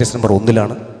ക്വാർട്ടേഴ്സിൽ, ക്വാർട്ടേഴ്സ് നമ്പർ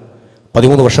 1-ലാണ്.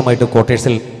 13 വർഷമായിട്ട്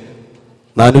ക്വാർട്ടേഴ്സിൽ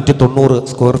 490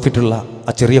 സ്ക്വയർ ഫീറ്റുള്ള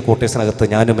ആ ചെറിയ ക്വാർട്ടേഴ്സിനകത്ത്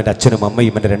ഞാനും എൻ്റെ അച്ഛനും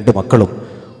അമ്മയും എൻ്റെ 2 മക്കളും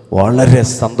വളരെ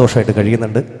സന്തോഷമായിട്ട്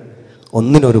കഴിയുന്നുണ്ട്.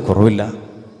 ഒന്നിനൊരു കുറവില്ല.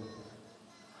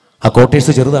 ആ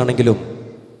ക്വാർട്ടേഴ്സ് ചെറുതാണെങ്കിലും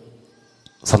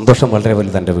സന്തോഷം വളരെ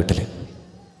വലുത് എൻ്റെ വീട്ടിൽ.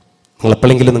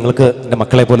 നിങ്ങളെപ്പോഴെങ്കിലും നിങ്ങൾക്ക് എൻ്റെ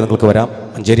മക്കളെ പോലെ നിങ്ങൾക്ക് വരാം.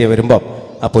 മഞ്ചേരി വരുമ്പോൾ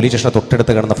ആ പോലീസ് സ്റ്റേഷനെ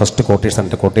തൊട്ടടുത്ത് കാണുന്ന ഫസ്റ്റ് ക്വാർട്ടേഴ്സാണ്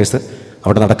എൻ്റെ ക്വാർട്ടേഴ്സ്.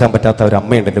 അവിടെ നടക്കാൻ പറ്റാത്ത ഒരു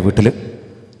അമ്മയുണ്ട് എൻ്റെ വീട്ടിൽ.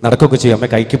 നടക്കുകയൊക്കെ ചെയ്യും. അമ്മ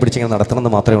കൈക്ക് പിടിച്ചിങ്ങനെ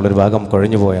നടത്തണമെന്ന് മാത്രമേ ഉള്ളൊരു ഭാഗം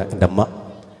കുഴഞ്ഞു പോയ എൻ്റെ അമ്മ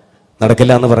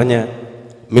നടക്കില്ല എന്ന് പറഞ്ഞ്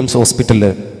മിംസ് ഹോസ്പിറ്റലിൽ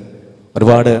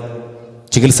ഒരുപാട്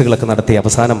ചികിത്സകളൊക്കെ നടത്തി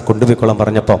അവസാനം കൊണ്ടുപോയിക്കൊള്ളാൻ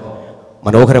പറഞ്ഞപ്പോൾ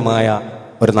മനോഹരമായ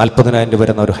ഒരു 40,000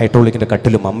 വരുന്ന ഒരു ഹൈഡ്രോളിക്കിൻ്റെ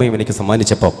കട്ടിലും അമ്മയും എനിക്ക്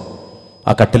സമ്മാനിച്ചപ്പോൾ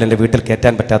ആ കട്ടിൽ എൻ്റെ വീട്ടിൽ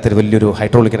കയറ്റാൻ പറ്റാത്തൊരു വലിയൊരു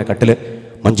ഹൈഡ്രോളിക്കിൻ്റെ കട്ടിൽ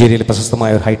മഞ്ചേരിയിൽ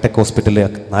പ്രശസ്തമായ ഒരു ഹൈടെക് ഹോസ്പിറ്റലിൽ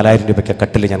 4,000 രൂപയ്ക്ക്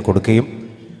കട്ടിൽ ഞാൻ കൊടുക്കുകയും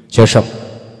ശേഷം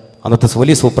അന്നത്തെ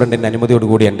പോലീസ് സൂപ്രണ്ടിൻ്റെ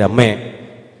അനുമതിയോടുകൂടി എൻ്റെ അമ്മയെ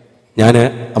ഞാൻ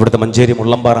അവിടുത്തെ മഞ്ചേരി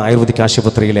മുള്ളമ്പാറ ആയുർവേദിക്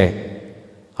ആശുപത്രിയിലെ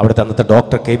അവിടുത്തെ അന്നത്തെ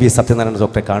ഡോക്ടർ KV സത്യനാരായണ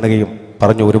ഡോക്ടറെ കാണുകയും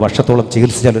പറഞ്ഞു, 1 വർഷത്തോളം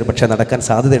ചികിത്സിച്ചാൽ ഒരു പക്ഷേ നടക്കാൻ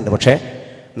സാധ്യതയുണ്ട്, പക്ഷേ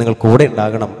നിങ്ങൾ കൂടെ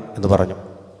ഉണ്ടാകണം എന്ന് പറഞ്ഞു.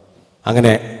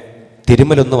 അങ്ങനെ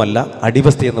തിരുമലൊന്നുമല്ല,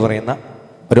 അടിവസ്തി എന്ന് പറയുന്ന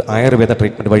ഒരു ആയുർവേദ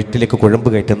ട്രീറ്റ്മെൻറ്റ്, വയറ്റിലേക്ക് കുഴമ്പ്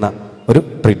കയറ്റുന്ന ഒരു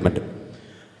ട്രീറ്റ്മെൻറ്റ്.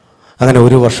 അങ്ങനെ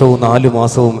 1 വർഷവും 4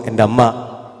 മാസവും എൻ്റെ അമ്മ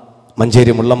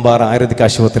മഞ്ചേരി മുള്ളമ്പാറ ആയുർവേദിക്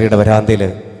ആശുപത്രിയുടെ വരാന്തയിൽ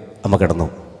അമ്മ കിടന്നു.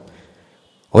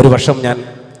 1 വർഷം ഞാൻ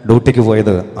ഡ്യൂട്ടിക്ക്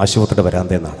പോയത് ആശുപത്രിയുടെ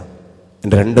വരാന്തയിൽ നിന്നാണ്.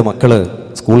 എൻ്റെ 2 മക്കൾ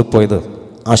സ്കൂളിൽ പോയത്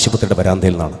ആശുപത്രിയുടെ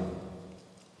വരാന്തയിൽ നിന്നാണ്.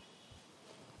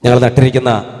 ഞങ്ങൾ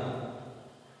നട്ടിരിക്കുന്ന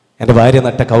എൻ്റെ ഭാര്യ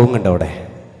നട്ട കവുങ്ങുണ്ട് അവിടെ,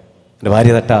 എൻ്റെ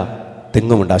ഭാര്യ നട്ട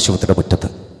തെങ്ങുമുണ്ട് ആശുപത്രിയുടെ മുറ്റത്ത്.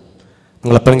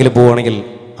 നിങ്ങൾ എപ്പോഴെങ്കിലും പോവുകയാണെങ്കിൽ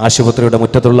ആശുപത്രിയുടെ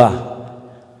മുറ്റത്തുള്ള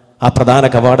ആ പ്രധാന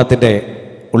കവാടത്തിൻ്റെ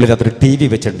ഉള്ളിലതൊരു TV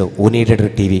വെച്ചിട്ടുണ്ട്. ഊനയുടെ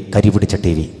ഒരു TV, കരിപിടിച്ച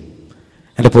TV.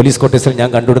 എൻ്റെ പോലീസ് ക്വാർട്ടേഴ്സിൽ ഞാൻ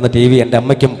കണ്ടുവിടുന്ന TV എൻ്റെ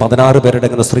അമ്മയ്ക്കും 16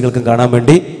 പേരടങ്ങുന്ന സ്ത്രീകൾക്കും കാണാൻ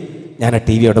വേണ്ടി ഞാൻ ആ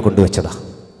TV അവിടെ കൊണ്ടുവച്ചതാ.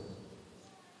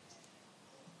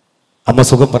 അമ്മ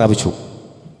സുഖം പ്രാപിച്ചു.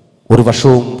 1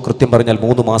 വർഷവും കൃത്യം പറഞ്ഞാൽ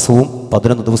 3 മാസവും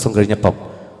 11 ദിവസം കഴിഞ്ഞപ്പം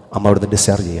അമ്മ അവിടുന്ന്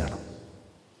ഡിസ്ചാർജ് ചെയ്യുകയാണ്.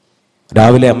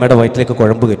 രാവിലെ അമ്മയുടെ വയറ്റിലേക്ക്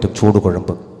കുഴമ്പ് കയറ്റും, ചൂട്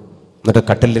കുഴമ്പ്. എന്നിട്ട്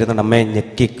കട്ടിലിരുന്ന അമ്മയെ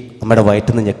ഞെക്കി, അമ്മയുടെ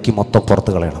വയറ്റിൽ നിന്ന് ഞെക്കി മൊത്തം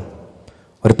പുറത്ത് കളയണം.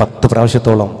 ഒരു 10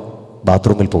 പ്രാവശ്യത്തോളം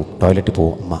ബാത്റൂമിൽ പോവും, ടോയ്ലറ്റിൽ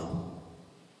പോവും അമ്മ.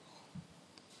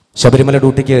 ശബരിമല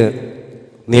ഡ്യൂട്ടിക്ക്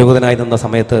നിയോഗിതനായി നിന്ന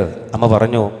സമയത്ത് അമ്മ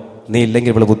പറഞ്ഞു, നീ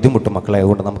ഇല്ലെങ്കിൽ ഇവിടെ ബുദ്ധിമുട്ടും മക്കളെ,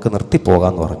 അതുകൊണ്ട് നമുക്ക്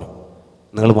നിർത്തിപ്പോകാമെന്ന് പറഞ്ഞു.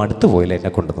 നിങ്ങൾ മടുത്തു പോയില്ല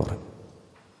എന്നെ കൊണ്ടെന്ന് പറഞ്ഞു.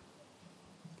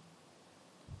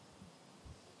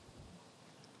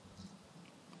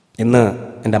 ഇന്ന്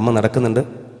എൻ്റെ അമ്മ നടക്കുന്നുണ്ട്.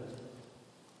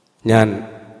 ഞാൻ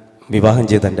വിവാഹം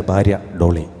ചെയ്ത എൻ്റെ ഭാര്യ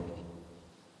ഡോളി.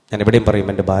 ഞാൻ എവിടെയും പറയും,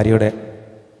 എൻ്റെ ഭാര്യയുടെ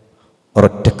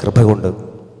ഒരൊറ്റ കൃപ കൊണ്ട്,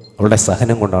 അവളുടെ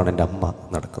സഹനം കൊണ്ടാണ് എൻ്റെ അമ്മ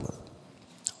നടക്കുന്നത്.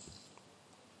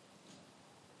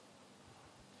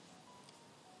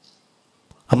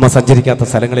 അമ്മ സഞ്ചരിക്കാത്ത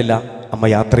സ്ഥലങ്ങളില്ല, അമ്മ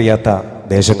യാത്ര ചെയ്യാത്ത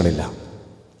ദേശങ്ങളില്ല.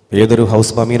 ഏതൊരു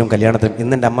ഹൗസ് വാമിങ്ങിനും കല്യാണത്തിനും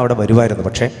ഇന്ന് എൻ്റെ അമ്മ അവിടെ വരുമായിരുന്നു.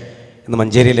 പക്ഷേ ഇന്ന്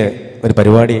മഞ്ചേരിയിൽ ഒരു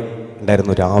പരിപാടി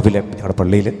ഉണ്ടായിരുന്നു രാവിലെ ഞങ്ങളുടെ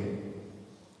പള്ളിയിൽ.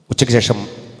 ഉച്ചയ്ക്ക് ശേഷം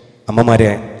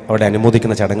അമ്മമാരെ അവിടെ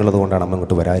അനുമോദിക്കുന്ന ചടങ്ങുള്ളത് കൊണ്ടാണ് അമ്മ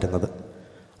ഇങ്ങോട്ട് വരാതിരുന്നത്.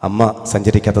 അമ്മ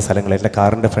സഞ്ചരിക്കാത്ത സ്ഥലങ്ങൾ, എൻ്റെ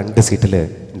കാറിൻ്റെ ഫ്രണ്ട് സീറ്റിൽ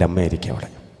എൻ്റെ അമ്മയായിരിക്കും അവിടെ.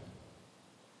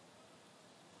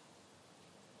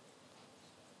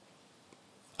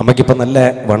 അമ്മയ്ക്കിപ്പം നല്ല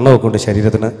വണ്ണമൊക്കെ ഉണ്ട്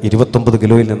ശരീരത്തിന്. 29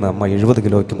 കിലോയിൽ നിന്ന് അമ്മ 70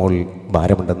 കിലോയ്ക്ക് മുകളിൽ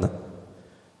ഭാരമുണ്ടെന്ന്.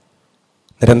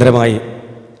 നിരന്തരമായി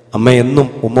അമ്മ എന്നും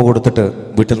ഉമ്മ കൊടുത്തിട്ട്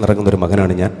വീട്ടിൽ നിറങ്ങുന്നൊരു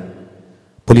മകനാണ് ഞാൻ.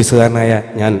 പോലീസുകാരനായ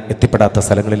ഞാൻ എത്തിപ്പെടാത്ത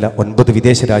സ്ഥലങ്ങളില്ല. 9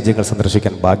 വിദേശ രാജ്യങ്ങൾ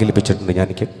സന്ദർശിക്കാൻ ഭാഗ്യം ലഭിച്ചിട്ടുണ്ട്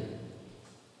എനിക്ക്.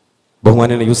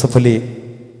 ബഹുമാനീയ യൂസഫ് അലി,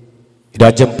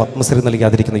 രാജ്യം പത്മശ്രീ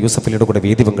നൽകാതിരിക്കുന്ന യൂസഫ് അലിയുടെ കൂടെ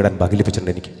വേദി പങ്കിടാൻ ഭാഗ്യം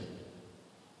ലഭിച്ചിട്ടുണ്ട് എനിക്ക്.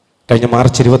 കഴിഞ്ഞ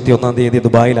മാർച്ച് 21-ാം തീയതി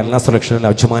ദുബായിൽ അൽനാസർ ലക്ഷണിലും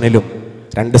അജ്മാനിലും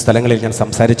 2 സ്ഥലങ്ങളിൽ ഞാൻ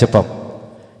സംസാരിച്ചപ്പം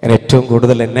എന്നെ ഏറ്റവും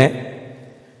കൂടുതൽ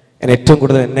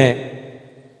എന്നെ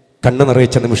കണ്ണു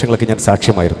നിറയിച്ച നിമിഷങ്ങൾക്ക് ഞാൻ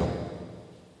സാക്ഷ്യമായിരുന്നു.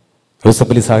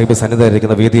 യൂസഫ് അലി സാഹിബ്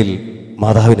സന്നിധായിരിക്കുന്ന വേദിയിൽ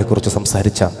മാതാവിനെ കുറിച്ച്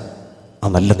സംസാരിച്ച ആ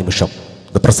നല്ല നിമിഷം.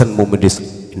 The present moment is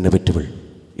ഇന്നോവേറ്റബിൾ.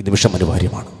 ഈ നിമിഷം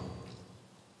അനിവാര്യമാണ്.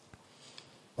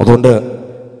 അതുകൊണ്ട്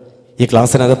ഈ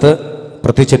ക്ലാസ്സിനകത്ത്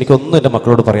പ്രത്യേകിച്ച് എനിക്കൊന്നും എൻ്റെ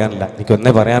മക്കളോട് പറയാനില്ല.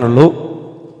 എനിക്കൊന്നേ പറയാനുള്ളൂ,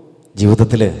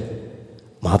 ജീവിതത്തിൽ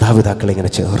മാതാപിതാക്കളെ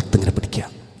ഇങ്ങനെ ചേർത്തിങ്ങനെ പിടിക്കുക.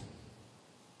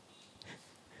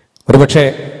 ഒരുപക്ഷെ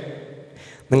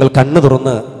നിങ്ങൾ കണ്ണ്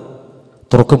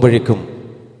തുറക്കുമ്പോഴേക്കും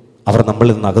അവർ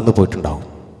നമ്മളിൽ നിന്ന് അകന്നു പോയിട്ടുണ്ടാവും.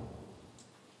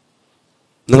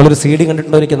 നിങ്ങളൊരു CD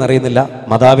കണ്ടിട്ടുണ്ടോ എനിക്കെന്ന് അറിയുന്നില്ല.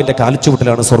 മാതാവിൻ്റെ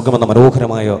കാൽച്ചുവട്ടിലാണ് സ്വർഗമെന്ന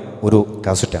മനോഹരമായ ഒരു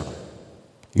കാസറ്റാണ്.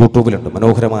 യൂട്യൂബിലുണ്ട്.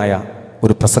 മനോഹരമായ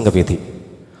ഒരു പ്രസംഗവേദി.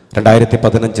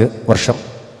 2015 വർഷം,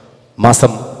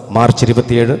 മാസം മാർച്ച്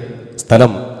 27,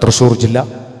 സ്ഥലം തൃശ്ശൂർ ജില്ല,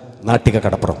 നാട്ടിക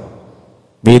കടപ്പുറം.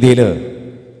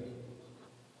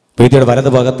 വേദിയുടെ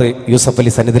വലതുഭാഗത്ത് യൂസഫ്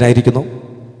അലി സന്നിധനായിരിക്കുന്നു.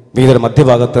 വേദിയുടെ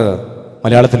മധ്യഭാഗത്ത്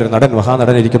മലയാളത്തിലൊരു നടൻ,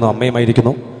 മഹാനടനിരിക്കുന്നു,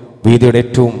 അമ്മയുമായിരിക്കുന്നു. വേദിയുടെ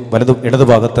ഏറ്റവും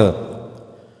ഇടതുഭാഗത്ത്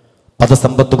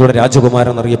പദസമ്പത്തുകളുടെ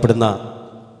രാജകുമാരൻ എന്നറിയപ്പെടുന്ന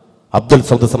അബ്ദുൽ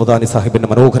സൗദ് സമദാനി സാഹിബിന്റെ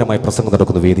മനോഹരമായ പ്രസംഗം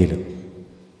നടക്കുന്നു വേദിയിൽ.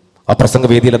 ആ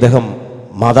പ്രസംഗവേദിയിൽ അദ്ദേഹം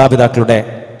മാതാപിതാക്കളുടെ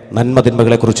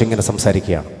നന്മതിന്മകളെക്കുറിച്ച് ഇങ്ങനെ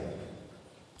സംസാരിക്കുകയാണ്.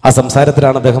 ആ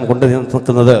സംസാരത്തിലാണ് അദ്ദേഹം കൊണ്ടു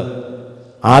നിൽക്കുന്നത്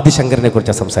ആദിശങ്കരനെ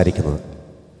കുറിച്ചാണ് സംസാരിക്കുന്നത്.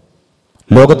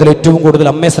 ലോകത്തിൽ ഏറ്റവും കൂടുതൽ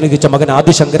അമ്മയെ സ്നേഹിച്ച മകൻ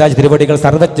ആദിശങ്കരാജ് തിരുവടികൾ,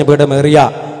 സർവജ്ഞപീഠമേറിയ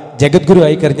ജഗദ്ഗുരു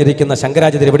ആയി കഴിഞ്ഞിരിക്കുന്ന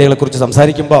ശങ്കരാജ തിരുവടികളെ കുറിച്ച്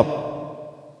സംസാരിക്കുമ്പോൾ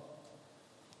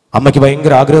അമ്മയ്ക്ക്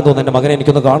ഭയങ്കര ആഗ്രഹം തോന്നുന്നു, എൻ്റെ മകനെ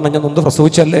എനിക്കൊന്ന് കാണണം, ഞാൻ ഒന്ന്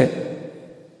പ്രസവിച്ചല്ലേ.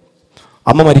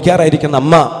 അമ്മ മരിക്കാറായിരിക്കുന്ന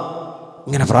അമ്മ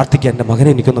ഇങ്ങനെ പ്രാർത്ഥിക്കുക, എൻ്റെ മകനെ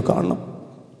എനിക്കൊന്ന് കാണണം,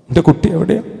 എൻ്റെ കുട്ടി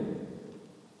എവിടെയാ.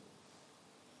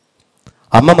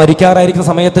 അമ്മ മരിക്കാറായിരിക്കുന്ന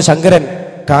സമയത്ത് ശങ്കരൻ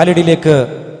കാലടിയിലേക്ക്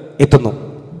എത്തുന്നു.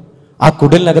 ആ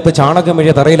കുടിലിനകത്ത് ചാണകം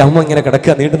മെഴിയ തറയിൽ അമ്മ ഇങ്ങനെ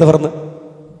കിടക്കുക, നീണ്ടു നിവർന്ന്.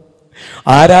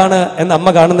 ആരാണ് എന്ന് അമ്മ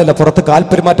കാണുന്നില്ല. പുറത്ത്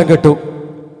കാൽപെരുമാറ്റം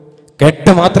കേട്ട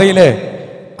മാത്രയില്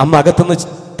അമ്മ അകത്തുനിന്ന്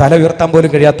തല ഉയർത്താൻ പോലും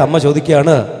കഴിയാത്ത അമ്മ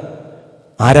ചോദിക്കുകയാണ്,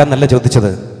 ആരാന്നല്ല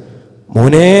ചോദിച്ചത്,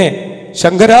 മോനെ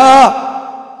ശങ്കരാ.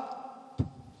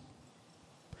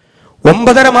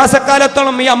 9.5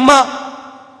 മാസക്കാലത്തോളം ഈ അമ്മ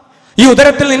ഈ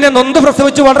ഉദരത്തിൽ നിന്നെ നൊന്ത്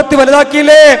പ്രസവിച്ച് വളർത്തി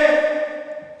വലുതാക്കിയില്ലേ.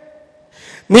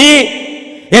 നീ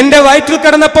എന്റെ വയറ്റിൽ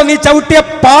കിടന്നപ്പോ നീ ചവിട്ടിയ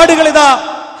പാടുകൾ ഇതാ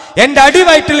എന്റെ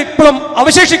അടിവയറ്റിൽ ഇപ്പോഴും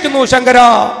അവശേഷിക്കുന്നു ശങ്കര.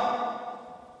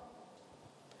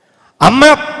 അമ്മ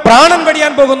പ്രാണൻ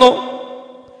വെടിയാൻ പോകുന്നു.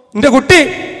 എന്റെ കുട്ടി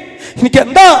എനിക്ക്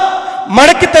എന്താ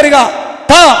മടക്കി തരിക.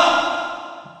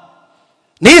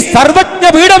 നീ സർവജ്ഞ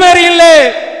പീഠമേറിയില്ലേ,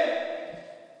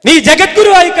 നീ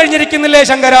ജഗദ്ഗുരുവായി കഴിഞ്ഞിരിക്കുന്നില്ലേ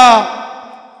ശങ്കര,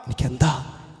 എനിക്ക് എന്താ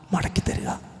മടക്കി തരിക.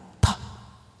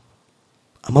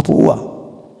 അമ്മ പോവാ.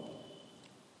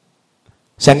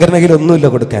 ശങ്കരനെങ്കിലും ഒന്നുമില്ല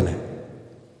കൊടുക്കാൻ.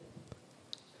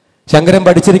 ശങ്കരൻ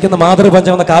പഠിച്ചിരിക്കുന്ന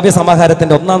മാതൃപഞ്ചം എന്ന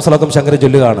കാവ്യസമാഹാരത്തിന്റെ 1-ാം ശ്ലോകം ശങ്കരൻ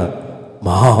ചൊല്ലുകയാണ്,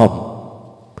 മാം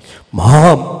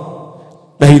മാം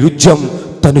നൈരുജ്യം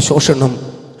തനു ശോഷണം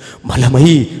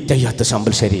മലമയി ചെയ്യാത്ത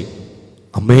ശമ്പൽ ശരി.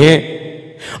 അമ്മേ,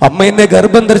 അമ്മ എന്നെ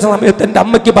ഗർഭം ധരിച്ച സമയത്ത് എൻ്റെ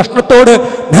അമ്മയ്ക്ക് ഭക്ഷണത്തോട്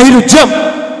നൈരുജ്യം,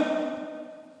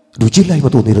 രുചിയില്ലായ്മ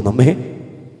തോന്നിയിരുന്നു. അമ്മേ,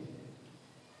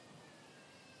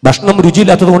 ഭക്ഷണം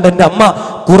രുചിയില്ലാത്തത് കൊണ്ട് എൻ്റെ അമ്മ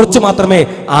കുറച്ച് മാത്രമേ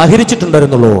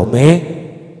ആഹരിച്ചിട്ടുണ്ടായിരുന്നുള്ളൂ. അമ്മേ,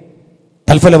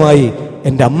 തൽഫലമായി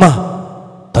എൻ്റെ അമ്മ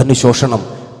തന്നു ശോഷണം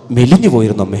മെലിഞ്ഞു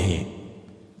പോയിരുന്നു. അമ്മേ,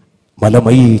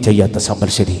 മലമൈ ചെയ്യാത്ത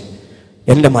ശമ്പൽശ്ശേരി.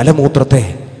 എൻ്റെ മലമൂത്രത്തെ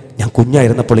ഞാൻ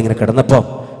കുഞ്ഞായിരുന്നപ്പോൾ ഇങ്ങനെ കിടന്നപ്പോൾ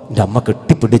എൻ്റെ അമ്മ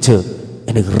കെട്ടിപ്പിടിച്ച്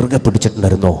എന്നെ ഇറുകെ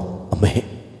പിടിച്ചിട്ടുണ്ടായിരുന്നോ അമ്മേ?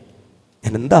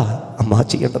 ഞാൻ എന്താ അമ്മ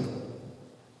ചെയ്യേണ്ടത്?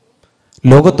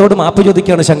 ലോകത്തോട് മാപ്പ്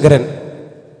ചോദിക്കുകയാണ് ശങ്കരൻ.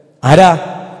 ആരാ?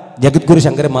 ജഗദ്ഗുരു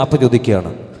ശങ്കരൻ മാപ്പ്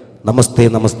ചോദിക്കുകയാണ്. നമസ്തേ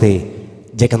നമസ്തേ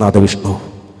ജഗന്നാഥ വിഷ്ണു,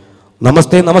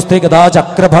 നമസ്തേ നമസ്തേ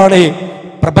ഗദാചക്രഭാണേ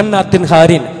പ്രപന്നാത്തിൻ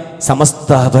ഹാരിൻ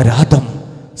സമസ്താപരാധം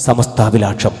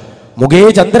സമസ്താഭിലാഷം മുഖേ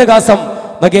ചന്ദ്രകാസം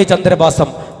നഗേ ചന്ദ്രഭാസം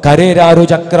കരേരാരു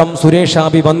ചക്രം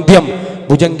സുരേഷാഭിവന്ധ്യം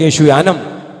ഭുജംഗേഷു യാനം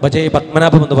ഭജേ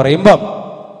പത്മനാഭം എന്ന് പറയുമ്പം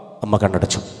അമ്മ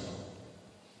കണ്ണടച്ചു.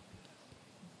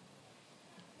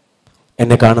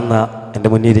 എന്നെ കാണുന്ന എൻ്റെ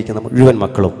മുന്നിലിരിക്കുന്ന മുഴുവൻ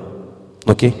മക്കളും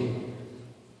നോക്കി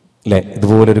അല്ലേ,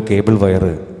 ഇതുപോലൊരു കേബിൾ വയർ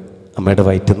അമ്മയുടെ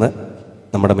വയറ്റിന്ന്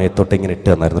നമ്മുടെ മേത്തോട്ട് ഇങ്ങനെ ഇട്ട്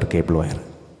തന്നായിരുന്നു, ഒരു കേബിൾ വയർ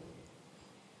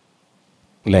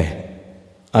അല്ലേ.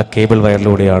 ആ കേബിൾ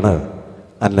വയറിലൂടെയാണ്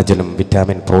അന്നജനം,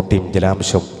 വിറ്റാമിൻ, പ്രോട്ടീൻ,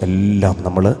 ജലാംശം എല്ലാം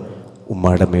നമ്മൾ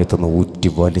ഉമ്മയുടെ മേത്തുനിന്ന് ഊറ്റി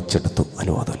വലിച്ചെടുത്തു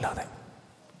അനുവാദമില്ലാതെ.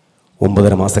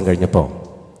 9.5 മാസം കഴിഞ്ഞപ്പോൾ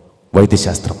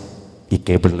വൈദ്യശാസ്ത്രം ഈ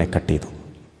കേബിളിനെ കട്ട് ചെയ്തു,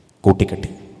 കൂട്ടിക്കെട്ടി.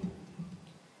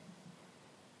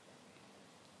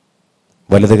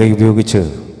 വലത് കൈ ഉപയോഗിച്ച്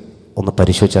ഒന്ന്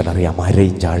പരിശോധിച്ചാൽ അറിയാം, 1/2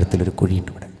 ഇഞ്ച് ആഴത്തിലൊരു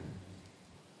കുഴിയുണ്ട് ഇവിടെ.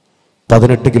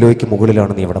 18 കിലോയ്ക്ക്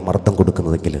മുകളിലാണ് നീ അവിടെ മർദ്ദം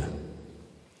കൊടുക്കുന്നതെങ്കിൽ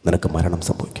നിനക്ക് മരണം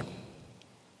സംഭവിക്കും.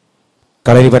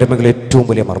 കളരി പരമ്പരകളിൽ ഏറ്റവും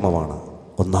വലിയ മർമ്മമാണ്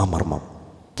 1-ാം മർമ്മം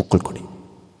പുക്കിൾക്കൊടി.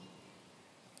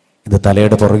 ഇത്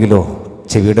തലയുടെ പുറകിലോ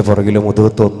ചെവിയുടെ പുറകിലോ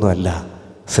മുതുകത്തോ ഒന്നുമല്ല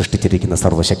സൃഷ്ടിച്ചിരിക്കുന്ന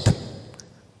സർവശക്തൻ.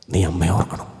 നീ അമ്മയെ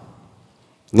ഓർക്കണം,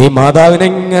 നീ മാതാവിനെ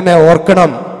ഇങ്ങനെ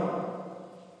ഓർക്കണം.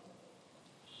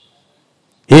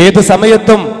 ഏത്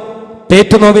സമയത്തും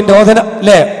പേറ്റുനോവിൻ്റെ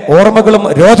അല്ലേ ഓർമ്മകളും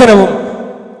രോദനവും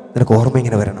നിനക്ക് ഓർമ്മ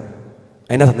ഇങ്ങനെ വരണം.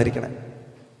 അതിനെ തന്നിരിക്കണേ.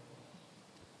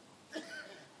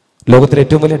 ലോകത്തിലെ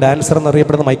ഏറ്റവും വലിയ ഡാൻസർ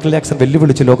എന്നറിയപ്പെടുന്ന മൈക്കിൾ ജാക്സൺ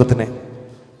വെല്ലുവിളിച്ചു ലോകത്തിനെ.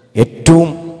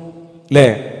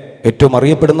 ഏറ്റവും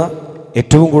അറിയപ്പെടുന്ന,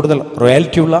 ഏറ്റവും കൂടുതൽ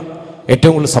റോയാലിറ്റിയുള്ള,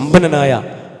 ഏറ്റവും കൂടുതൽ സമ്പന്നനായ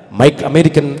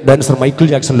അമേരിക്കൻ ഡാൻസർ മൈക്കിൾ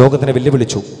ജാക്സൺ ലോകത്തിനെ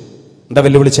വെല്ലുവിളിച്ചു. എന്താ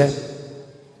വെല്ലുവിളിച്ചേ?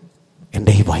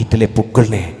 എൻ്റെ ഈ വയറ്റിലെ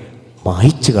പുക്കളിനെ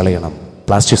മായ്ച്ചു കളയണം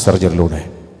പ്ലാസ്റ്റിക് സർജറിയിലൂടെ.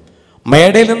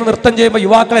 മേടയിൽ നിന്ന് നൃത്തം ചെയ്യുമ്പോൾ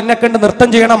യുവാക്കൾ എന്നെ കണ്ട് നൃത്തം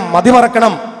ചെയ്യണം,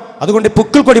 മതിമറക്കണം. അതുകൊണ്ട്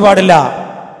പുക്കിൾ കൊടി പാടില്ല.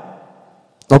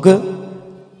 നോക്ക്,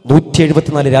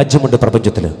 174 രാജ്യമുണ്ട്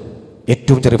പ്രപഞ്ചത്തിൽ.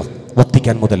 ഏറ്റവും ചെറിയ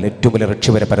വത്തിക്കാൻ മുതൽ ഏറ്റവും വലിയ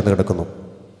റഷ്യ വരെ പരന്നു കിടക്കുന്നു.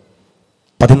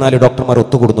 14 ഡോക്ടർമാർ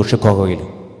ഒത്തുകൂടുന്നു ഷിക്കാഗോയിൽ.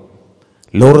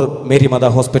 ലോർ മേരി മാതാ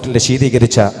ഹോസ്പിറ്റലിന്റെ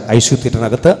ശീതീകരിച്ച ഐസിയു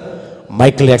തിയേറ്ററിനകത്ത്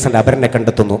മൈക്കിൾ ജാക്സന്റെ അപരനെ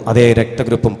കണ്ടെത്തുന്നു. അതേ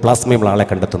രക്തഗ്രൂപ്പും പ്ലാസ്മയുമുള്ള ആളെ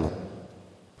കണ്ടെത്തുന്നു.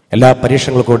 എല്ലാ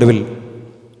പരീക്ഷണങ്ങൾക്കും ഒടുവിൽ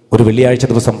ഒരു വെള്ളിയാഴ്ച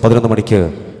ദിവസം 11 മണിക്ക്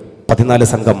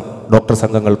 14 ഡോക്ടർ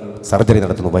സംഘങ്ങൾ സർജറി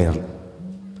നടത്തുന്നു വയറിൽ.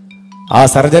 ആ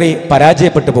സർജറി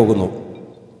പരാജയപ്പെട്ടു പോകുന്നു.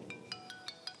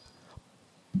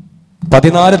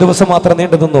 14 ദിവസം മാത്രം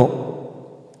നീണ്ടു നിന്നു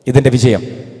ഇതിന്റെ വിജയം.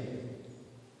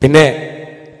 പിന്നെ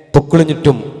പൊക്കിളിന്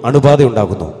ചുറ്റും അണുബാധ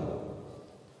ഉണ്ടാകുന്നു.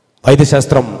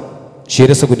 വൈദ്യശാസ്ത്രം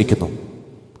ശിരസ് കുനിക്കുന്നു.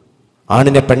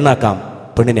 ആണിനെ പെണ്ണാക്കാം,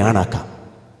 പെണ്ണിനെ ആണാക്കാം.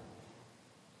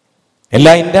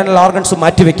 എല്ലാ ഇന്റേണൽ ഓർഗൻസും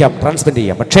മാറ്റിവെക്കാം, ട്രാൻസ്പ്ലാന്റ്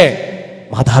ചെയ്യാം. പക്ഷേ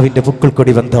മാതാവിൻ്റെ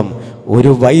പുക്കിൾക്കൊടി ബന്ധം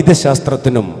ഒരു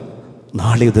വൈദ്യശാസ്ത്രത്തിനും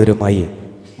നാളിതുവരുമായി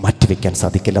മാറ്റിവെക്കാൻ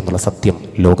സാധിക്കില്ല എന്നുള്ള സത്യം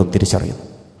ലോകം തിരിച്ചറിയുന്നു.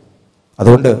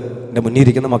 അതുകൊണ്ട് എൻ്റെ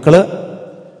മുന്നിരിക്കുന്ന മക്കള്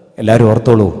എല്ലാവരും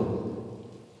ഓർത്തോളൂ,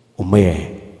 ഉമ്മയെ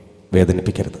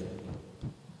വേദനിപ്പിക്കരുത്.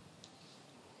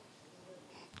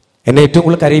 എന്നെ ഏറ്റവും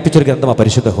കൂടുതൽ കരയിപ്പിച്ചൊരു ഗ്രന്ഥമാണ്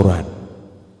പരിശുദ്ധ ഖുർആൻ.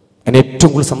 എന്നെ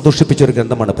ഏറ്റവും കൂടുതൽ സന്തോഷിപ്പിച്ചൊരു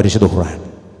ഗ്രന്ഥമാണ് പരിശുദ്ധ ഖുർആൻ.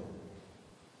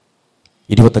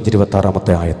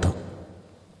 25-26 ആയത്ത്.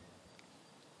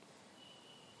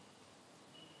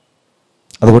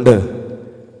 അതുകൊണ്ട്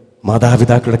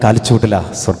മാതാപിതാക്കളുടെ കാലിച്ചൂട്ടില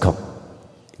സ്വർഗം.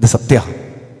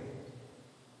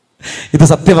 ഇത്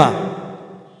സത്യമാ.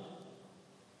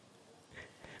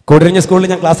 കോടിരിഞ്ഞ സ്കൂളിൽ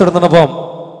ഞാൻ ക്ലാസ് എടുത്തപ്പോൾ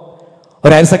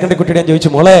ഒരു ഹയർ സെക്കൻഡറി കുട്ടിയുടെ ഞാൻ ചോദിച്ചു,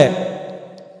 മോളെ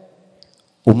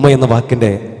ഉമ്മ എന്ന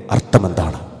വാക്കിന്റെ അർത്ഥം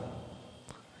എന്താണ്?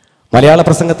 മലയാള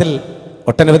പ്രസംഗത്തിൽ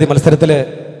ഒട്ടനവധി മത്സരത്തിൽ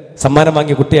സമ്മാനം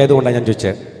വാങ്ങിയ കുട്ടിയായതുകൊണ്ടാണ് ഞാൻ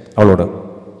ചോദിച്ചത് അവളോട്.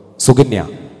 സുകന്യ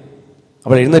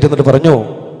അവൾ എഴുന്നേറ്റ് പറഞ്ഞു,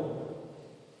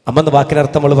 അമ്മ എന്ന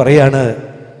വാക്കിനർത്ഥം അവൾ പറയാണ്,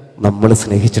 നമ്മൾ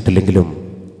സ്നേഹിച്ചിട്ടില്ലെങ്കിലും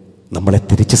നമ്മളെ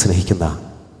തിരിച്ച് സ്നേഹിക്കുന്ന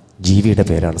ജീവിയുടെ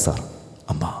പേരാണ് സാർ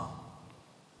അമ്മ.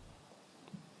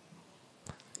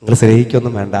 നിങ്ങൾ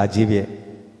സ്നേഹിക്കൊന്നും വേണ്ട, ആ ജീവിയെ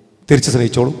തിരിച്ച്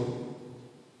സ്നേഹിച്ചോളൂ.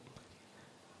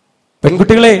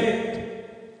 പെൺകുട്ടികളെ,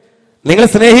 നിങ്ങൾ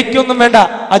സ്നേഹിക്കൊന്നും വേണ്ട,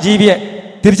 ആ ജീവിയെ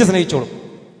തിരിച്ച് സ്നേഹിച്ചോളൂ.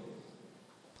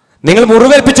 നിങ്ങൾ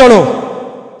മുറിവേൽപ്പിച്ചോളൂ,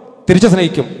 തിരിച്ചു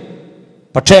സ്നേഹിക്കും.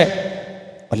 പക്ഷേ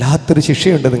വല്ലാത്തൊരു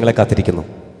ശിക്ഷയുണ്ട് നിങ്ങളെ കാത്തിരിക്കുന്നു.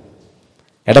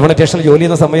 എടമണ സ്റ്റേഷനിൽ ജോലി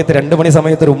ചെയ്യുന്ന സമയത്ത് 2 മണി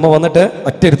സമയത്ത് ഒരു ഉമ്മ വന്നിട്ട്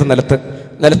ഒറ്റയിരുത്ത്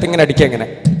നിലത്തിങ്ങനെ അടിക്കുക. ഇങ്ങനെ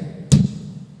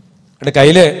എൻ്റെ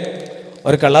കയ്യിൽ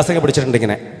ഒരു കള്ളാസൊക്കെ പിടിച്ചിട്ടുണ്ട്.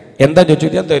 ഇങ്ങനെ എന്താ ചോദിച്ചു,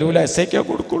 ഞാൻ തരൂല, എസ് ഐക്കാ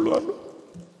കൊടുക്കുള്ളൂ.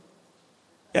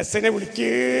 എസ് എന്നെ വിളിക്കേ.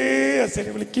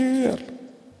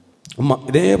 ഉമ്മ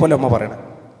ഇതേപോലെ അമ്മ പറയണേ.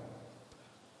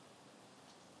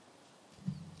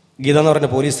 ഗീത എന്ന് പറഞ്ഞ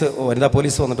പോലീസ്, വനിതാ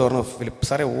പോലീസ് വന്നിട്ട് പറഞ്ഞു, ഫിലിപ്പ്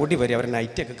സാറേ ഓടി വരി, അവരെ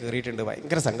നൈറ്റൊക്കെ കയറിയിട്ടുണ്ട്,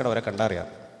 ഭയങ്കര സങ്കടം, അവരെ കണ്ടറിയാം.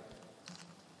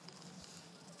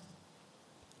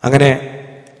 അങ്ങനെ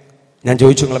ഞാൻ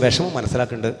ചോദിച്ചു, നിങ്ങളെ വിഷമം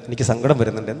മനസ്സിലാക്കുന്നുണ്ട്, എനിക്ക് സങ്കടം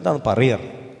വരുന്നുണ്ട്, എന്താണെന്ന് പറയാറ്.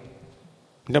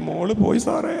 എൻ്റെ മോള് പോയി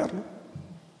സാറേ പറഞ്ഞു.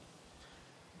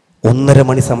 1:30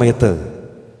 മണി സമയത്ത്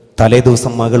തലേ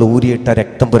ദിവസം മകൾ ഊരിയിട്ട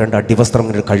രക്തം പുരണ്ട അടിവസ്ത്രം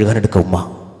കഴുകാനെടുക്കുക ഉമ്മ.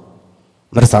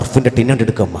 എന്നിട്ട് സർഫിൻ്റെ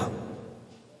ടിന്നെടുക്കുക ഉമ്മ.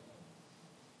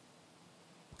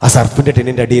 ആ സർഫിൻ്റെ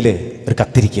ടിന്നിൻ്റെ അടിയിൽ ഒരു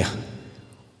കത്തിരിക്കുക.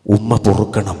 ഉമ്മ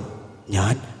പൊറുക്കണം,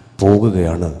 ഞാൻ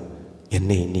പോകുകയാണ്,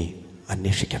 എന്നെ ഇനി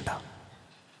അന്വേഷിക്കണ്ട.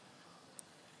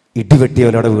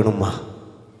 ഇടിവെട്ടിയവലവിടെ വീണുമ്മ.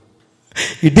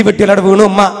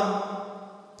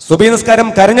 സുബഹി നിസ്കാരം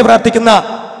കരഞ്ഞു പ്രാർത്ഥിക്കുന്ന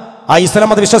ആ ഇസ്ലാം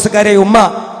മത വിശ്വാസക്കാരെ ഉമ്മ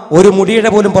ഒരു മുടിയുടെ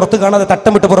പോലും പുറത്ത് കാണാതെ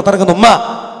തട്ടമിട്ട് പുറത്തിറങ്ങുന്ന ഉമ്മ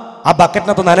ആ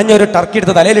ബക്കറ്റിനകത്ത് നനഞ്ഞൊരു ടർക്കി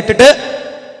എടുത്ത് തലയിലിട്ടിട്ട്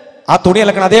ആ തുണി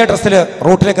അലക്കണം അതേ ഡ്രസ്സിൽ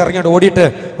റോട്ടിലേക്ക് ഇറങ്ങിയിട്ട് ഓടിയിട്ട്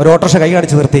ഒരു ഓട്ടോറിക്ഷ കൈ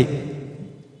കാണിച്ച് നിർത്തി.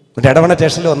 എന്നിട്ട് ഇടവണ്ണ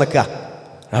സ്റ്റേഷനിൽ വന്നിക്കുക.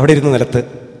 അവിടെ ഇരുന്ന് നിലത്ത്.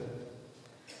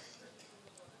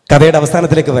 കഥയുടെ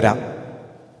അവസാനത്തിലേക്ക് വരാം.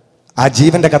 ആ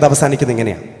ജീവന്റെ കഥ അവസാനിക്കുന്നത്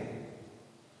ഇങ്ങനെയാണ്.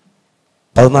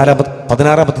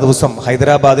 16ാമത്തെ ദിവസം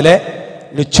ഹൈദരാബാദിലെ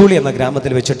നുച്ചൂളി എന്ന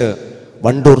ഗ്രാമത്തിൽ വെച്ചിട്ട്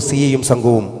വണ്ടൂർ സിയും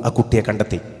സംഘവും ആ കുട്ടിയെ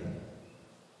കണ്ടെത്തി.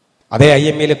 അതേ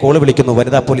IMEയിൽ കോള് വിളിക്കുന്നു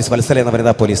വനിതാ പോലീസ്, വത്സല എന്ന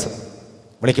വനിതാ പോലീസ്.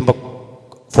 വിളിക്കുമ്പോൾ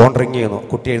ഫോൺ റിങ് ചെയ്യുന്നു.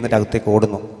 കുട്ടി എഴുന്നിട്ട് അകത്തേക്ക്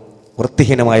ഓടുന്നു.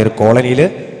 വൃത്തിഹീനമായൊരു കോളനിയിൽ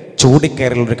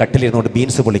ചൂടിക്കയറിലൊരു കട്ടിലിരുന്നുകൊണ്ട്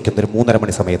ബീൻസ് പൊളിക്കുന്നു. ഒരു 3:30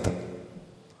 മണി സമയത്ത്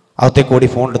അകത്തേക്ക് ഓടി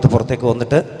ഫോൺ എടുത്ത് പുറത്തേക്ക്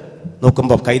വന്നിട്ട്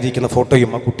നോക്കുമ്പോൾ കൈതിരിക്കുന്ന ഫോട്ടോയും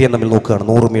ആ കുട്ടിയും തമ്മിൽ നോക്കുകയാണ്.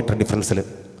 100 മീറ്റർ ഡിഫറൻസിൽ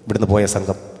ഇവിടുന്ന് പോയ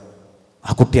സംഘം. ആ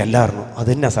കുട്ടി അല്ലായിരുന്നു.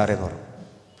 അതെന്നാ സാറേ എന്ന് പറഞ്ഞു.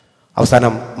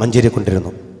 അവസാനം മഞ്ചേരി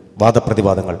കൊണ്ടിരുന്നു.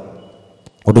 വാദപ്രതിവാദങ്ങൾ.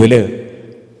 ഒടുവിൽ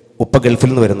ഉപ്പ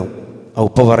ഗൾഫിൽ നിന്ന് വരുന്നു. ആ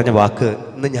ഉപ്പ പറഞ്ഞ വാക്ക്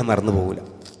ഇന്ന് ഞാൻ മറന്നു പോകില്ല.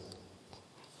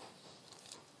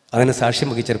 അതിന് സാക്ഷ്യം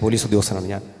വഹിച്ച ഒരു പോലീസ് ഉദ്യോഗസ്ഥനാണ്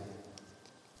ഞാൻ.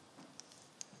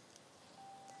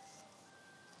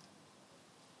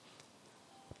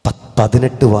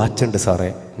 പതിനെട്ട് വാച്ചുണ്ട് സാറേ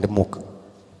എൻ്റെ മോക്ക്.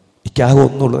 എനിക്കാകെ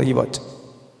ഒന്നുള്ളൂ ഈ വാച്ച്.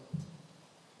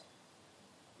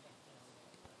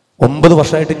 9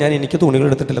 വർഷമായിട്ട് ഞാൻ എനിക്ക് തുണികൾ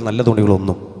എടുത്തിട്ടില്ല, നല്ല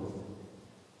തുണികളൊന്നും.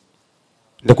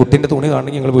 എൻ്റെ കുട്ടീൻ്റെ തുണി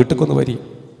കാണണമെങ്കിൽ ഞങ്ങൾ വീട്ടിൽ ഒന്ന് വരി.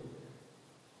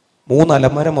 3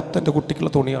 അലമാര മൊത്തം എൻ്റെ കുട്ടിക്കുള്ള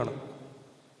തുണിയാണ്.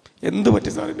 എന്ത് പറ്റി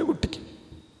സാർ എൻ്റെ കുട്ടിക്ക്?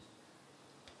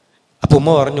 അപ്പം ഉമ്മ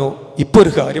പറഞ്ഞു, ഇപ്പോൾ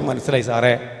ഒരു കാര്യം മനസ്സിലായി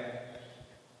സാറേ.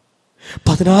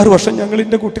 16 വർഷം ഞങ്ങൾ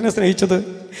എൻ്റെ കുട്ടീനെ സ്നേഹിച്ചത്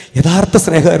യഥാർത്ഥ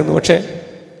സ്നേഹമായിരുന്നു. പക്ഷേ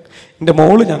എൻ്റെ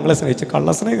മോള് ഞങ്ങളെ സ്നേഹിച്ച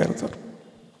കള്ളസ്നേഹമായിരുന്നു സാർ.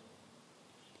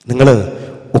 നിങ്ങൾ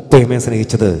ഉപ്പയമ്മയെ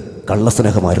സ്നേഹിച്ചത്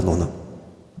കള്ളസ്നേഹമായിരുന്നു എന്ന്.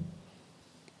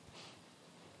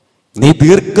 നീ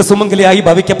ദീർഘസുമംഗലിയായി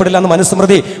ഭവിക്കപ്പെടില്ല എന്ന്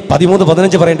മനുസ്മൃതി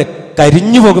 13:15 പറയണ്ടേ.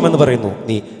 കരിഞ്ഞു പോകുമെന്ന് പറയുന്നു.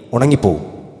 നീ ഉണങ്ങിപ്പോവും.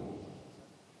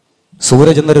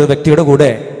 സൂരജ് എന്നൊരു വ്യക്തിയുടെ കൂടെ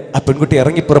ആ പെൺകുട്ടി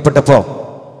ഇറങ്ങി പുറപ്പെട്ടപ്പോ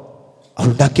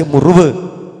അവളുണ്ടാക്കിയ മുറിവ്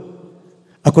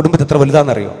ആ കുടുംബത്തെ എത്ര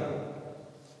വലുതാണെന്നറിയോ?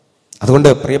 അതുകൊണ്ട്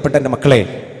പ്രിയപ്പെട്ട എൻ്റെ മക്കളെ,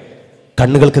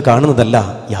 കണ്ണുകൾക്ക് കാണുന്നതല്ല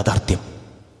യാഥാർത്ഥ്യം,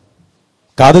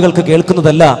 കാതുകൾക്ക്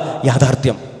കേൾക്കുന്നതല്ല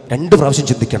യാഥാർത്ഥ്യം. 2 പ്രാവശ്യം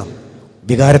ചിന്തിക്കണം.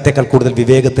 വികാരത്തെക്കാൾ കൂടുതൽ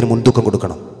വിവേകത്തിന് മുൻതൂക്കം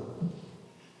കൊടുക്കണം.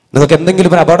 നിങ്ങൾക്ക്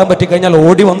എന്തെങ്കിലും ഒരു അപകടം പറ്റിക്കഴിഞ്ഞാൽ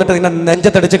ഓടി വന്നിട്ട് നിന്നെ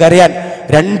നെഞ്ചത്തടിച്ച് കരയാൻ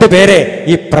 2 പേരെ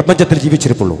ഈ പ്രപഞ്ചത്തിൽ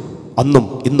ജീവിച്ചിരിപ്പുള്ളൂ, അന്നും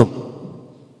ഇന്നും.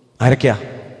 ആരൊക്കെയാ?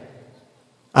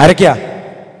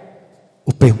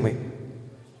 ഉപ്പയും ഉമ്മയും.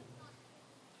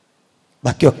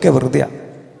 ബാക്കിയൊക്കെ വെറുതെയാ.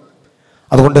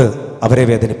 അതുകൊണ്ട് അവരെ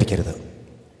വേദനിപ്പിക്കരുത്.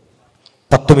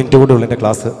 10 മിനിറ്റ് കൂടെയുള്ള എൻ്റെ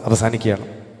ക്ലാസ് അവസാനിക്കുകയാണ്.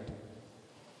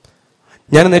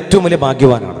 ഞാനിന്ന് ഏറ്റവും വലിയ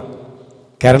ഭാഗ്യവാനാണ്.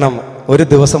 കാരണം ഒരു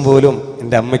ദിവസം പോലും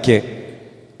എൻ്റെ അമ്മയ്ക്ക്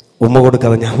ഉമ്മ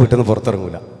കൊടുക്കാതെ ഞാൻ വീട്ടിൽ നിന്ന്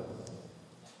പുറത്തിറങ്ങൂല.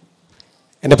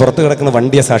 എൻ്റെ പുറത്ത് കിടക്കുന്ന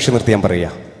വണ്ടിയെ സാക്ഷി നിർത്തി ഞാൻ പറയുക,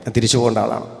 ഞാൻ തിരിച്ചു പോകേണ്ട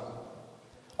ആളാണ്.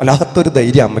 വല്ലാത്തൊരു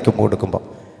ധൈര്യം അമ്മയ്ക്ക് ഉമ്മ കൊടുക്കുമ്പോൾ.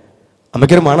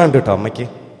 അമ്മയ്ക്കൊരു മണമുണ്ട് കേട്ടോ. അമ്മയ്ക്ക്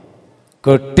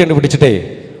കെട്ടിയുണ്ട് പിടിച്ചിട്ടേ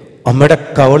അമ്മയുടെ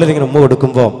കവളിലിങ്ങനെ ഉമ്മ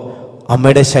കൊടുക്കുമ്പോൾ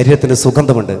അമ്മയുടെ ശരീരത്തിന്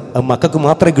സുഗന്ധമുണ്ട്. അത് മക്കൾക്ക്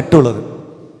മാത്രമേ കിട്ടുള്ളത്.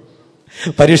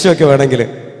 പരീക്ഷയൊക്കെ വേണമെങ്കിൽ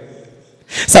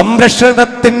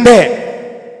സംരക്ഷണത്തിൻ്റെ,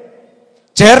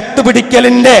 ചേർത്ത്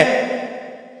പിടിക്കലിൻ്റെ,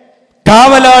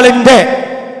 കാവലാളിൻ്റെ,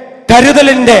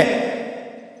 കരുതലിൻ്റെ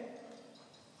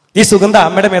ഈ സുഗന്ധം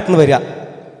അമ്മയുടെ മേത്തുനിന്ന് വരിക.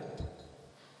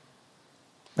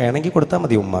 വേണമെങ്കിൽ കൊടുത്താൽ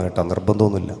മതി ഉമ്മ കേട്ടോ,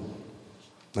 നിർബന്ധമൊന്നുമില്ല.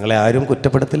 നിങ്ങളെ ആരും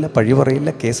കുറ്റപ്പെടുത്തില്ല, പഴി പറയില്ല,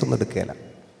 കേസൊന്നും എടുക്കുകയില്ല.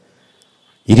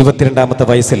 22ാമത്തെ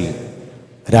വയസ്സിൽ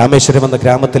രാമേശ്വരം എന്ന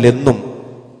ഗ്രാമത്തിൽ എന്നും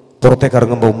പുറത്തേക്ക്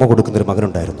ഇറങ്ങുമ്പോൾ ഉമ്മ കൊടുക്കുന്നൊരു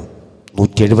മകനുണ്ടായിരുന്നു.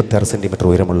 176 സെന്റിമീറ്റർ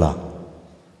ഉയരമുള്ള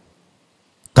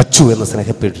കച്ചു എന്ന്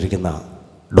സ്നേഹപ്പെട്ടിരിക്കുന്ന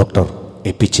doctor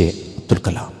APJ Abdul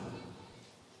Kalam.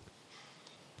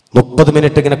 30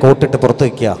 minute ഇങ്ങനെ കോട്ടിട്ട് പുറത്ത്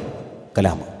വയ്ക്കുക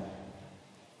കലാം.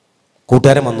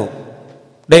 കൂട്ടുകാരൻ വന്നു.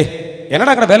 டே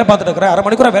என்னடா கடை வேலை பார்த்துட்டு இருக்கிற, 1/2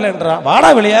 மணிக்கூட வேலை என்றா, வாடா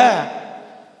வெளியே.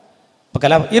 അപ്പൊ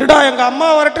കലാം ഇരുടാ എങ്ക അമ്മ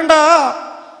വരട്ടുണ്ടാ.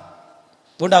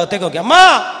 വീണ്ടും അകത്തേക്ക് നോക്കി, അമ്മ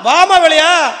വാമ വിളിയാ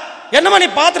എന്നമ്മ നീ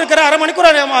പാത്തിരിக்கிற അരമണിക്കൂർ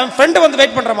ഫ്രണ്ട് വന്ന്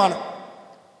വെയിറ്റ് പண்றமான.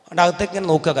 അവിടെ അകത്തേക്ക് ഇങ്ങനെ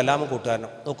നോക്കുക കലാമും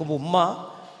കൂട്ടുകാരനും. നോക്കുമ്പോൾ ഉമ്മ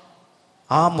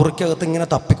ആ മുറിക്കകത്ത് ഇങ്ങനെ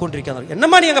തപ്പിക്കൊണ്ടിരിക്കാൻ തുടങ്ങി.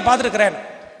 എന്നമ്മ നീ എങ്ക പാത്തിരിக்கிறேன்.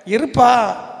 ഇരുപ്പാ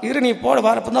ഇരു നീ പോട്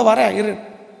വരപ്പുന്ന വരാ ഇരു.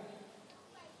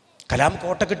 കലാം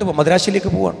കോട്ടക്കെട്ട് മദ്രാശിയിലേക്ക്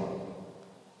പോവാണ്.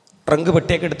 ട്രങ്ക്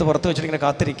പെട്ടിയൊക്കെ എടുത്ത് പുറത്ത് വെച്ചിട്ട് ഇങ്ങനെ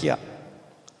കാത്തിരിക്കുക.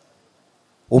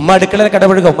 ഉമ്മ അടുക്കളയിൽ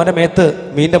കടപഴക. ഉമ്മന്റെ മേത്ത്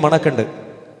മീൻ്റെ മണക്കുണ്ട്.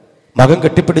 മകൻ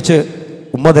കെട്ടിപ്പിടിച്ച്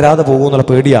ഉമ്മ തരാതെ പോകുമെന്നുള്ള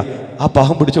പേടിയാ ആ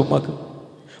പാഹം പിടിച്ച ഉമ്മക്ക്.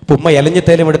 അപ്പൊ ഉമ്മ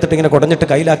ഇലഞ്ഞത്തേലും എടുത്തിട്ട് ഇങ്ങനെ കുടഞ്ഞിട്ട്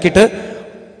കയ്യിലാക്കിയിട്ട്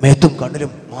മേത്തും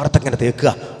കണ്ണിലും മാറത്തങ്ങനെ തേക്കുക.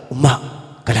 ഉമ്മ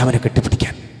കലാമിനെ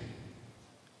കെട്ടിപ്പിടിക്കാൻ,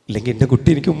 ഇല്ലെങ്കിൽ എൻ്റെ കുട്ടി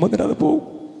എനിക്ക് ഉമ്മ തരാതെ പോകും.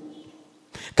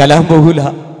 കലാം പോകൂല.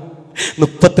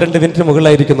 32 മിനിറ്റിന്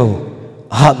മുകളിലായിരിക്കുന്നു.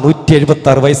 ആ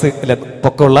 176 വയസ്സ് അല്ല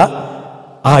പൊക്കമുള്ള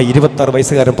ആ 26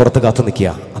 വയസ്സുകാരൻ പുറത്ത് കാത്തു നിൽക്കുക.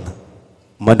 അന്ന്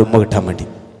ഉമ്മൻ്റെ ഉമ്മ കിട്ടാൻ വേണ്ടി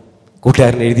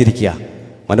കൂട്ടുകാരൻ എഴുതിയിരിക്കുക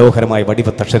മനോഹരമായ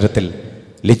വടിവത്തക്ഷരത്തിൽ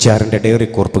ലിച്ചാറിൻ്റെ ഡയറി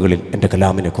കോർപ്പുകളിൽ എൻ്റെ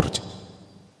കലാമിനെ കുറിച്ച്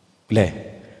അല്ലേ.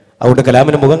 അതുകൊണ്ട്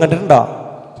കലാമിൻ്റെ മുഖം കണ്ടിട്ടുണ്ടോ?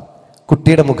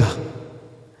 കുട്ടിയുടെ മുഖം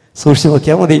സൂക്ഷിച്ച്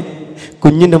നോക്കിയാൽ മതി.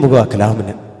 കുഞ്ഞിൻ്റെ മുഖം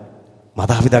കലാമിന്.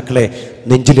 മാതാപിതാക്കളെ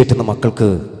നെഞ്ചിലേറ്റുന്ന മക്കൾക്ക്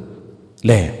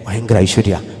അല്ലേ ഭയങ്കര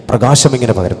ഐശ്വര്യ, പ്രകാശം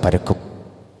ഇങ്ങനെ പരക്കും.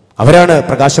 അവരാണ്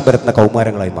പ്രകാശം പരത്തുന്ന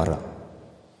കൗമാരങ്ങളായി മാറുക.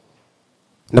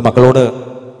 എൻ്റെ മക്കളോട്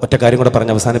ഒറ്റ കാര്യം കൂടെ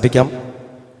പറഞ്ഞ് അവസാനിപ്പിക്കാം.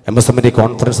 MSMൻ്റെ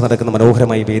കോൺഫറൻസ് നടക്കുന്ന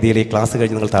മനോഹരമായ വേദിയിൽ ഈ ക്ലാസ്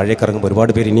കഴിഞ്ഞ് നിങ്ങൾ താഴേക്ക് ഇറങ്ങുമ്പോൾ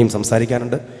ഒരുപാട് പേര് ഇനിയും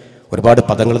സംസാരിക്കാനുണ്ട്. ഒരുപാട്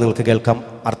പദങ്ങൾ നിങ്ങൾക്ക് കേൾക്കാം.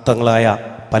 അർത്ഥങ്ങളായ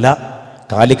പല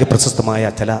കാലിക പ്രശസ്തമായ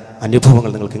ചില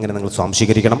അനുഭവങ്ങൾ നിങ്ങൾ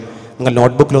സ്വാംശീകരിക്കണം. നിങ്ങൾ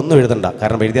നോട്ട്ബുക്കിലൊന്നും എഴുതണ്ട,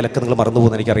 കാരണം എഴുതിയാലൊക്കെ നിങ്ങൾ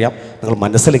മറന്നുപോകുന്ന എനിക്കറിയാം. നിങ്ങൾ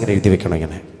മനസ്സിലിങ്ങനെ എഴുതി വെക്കണം.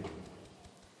 ഇങ്ങനെ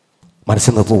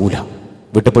മനസ്സിൽ നിന്ന് പോകില്ല.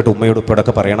 വീട്ടിൽ പോയിട്ട് ഉമ്മയോട്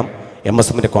ഉപ്പയോടൊക്കെ പറയണം.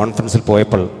 MSMൻ്റെ കോൺഫറൻസിൽ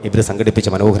പോയപ്പോൾ ഇവർ സംഘടിപ്പിച്ച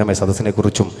മനോഹരമായ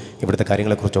സദസ്സിനെക്കുറിച്ചും ഇവിടുത്തെ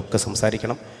കാര്യങ്ങളെക്കുറിച്ചൊക്കെ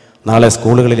സംസാരിക്കണം. നാളെ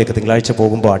സ്കൂളുകളിലേക്ക് തിങ്കളാഴ്ച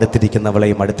പോകുമ്പോൾ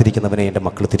അടുത്തിരിക്കുന്നവളെയും അടുത്തിരിക്കുന്നവനെ എൻ്റെ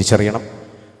മക്കൾ തിരിച്ചറിയണം.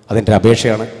 അതെൻ്റെ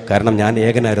അപേക്ഷയാണ്. കാരണം ഞാൻ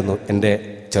ഏകനായിരുന്നു. എൻ്റെ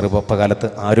ചെറുപ്പകാലത്ത്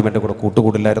ആരും എൻ്റെ കൂടെ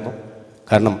കൂട്ടുകൂടില്ലായിരുന്നു.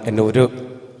 കാരണം എന്നെ ഒരു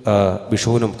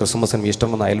വിഷുവിനും ക്രിസ്മസിനും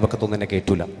ഈസ്റ്ററിനൊന്നും അയൽവക്കത്തൊന്നും എന്നെ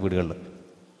കയറ്റൂല വീടുകളിൽ.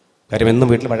 കാര്യം എന്നും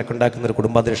വീട്ടിൽ വഴക്കുണ്ടാക്കുന്ന ഒരു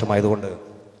കുടുംബാന്തരീക്ഷമായതുകൊണ്ട്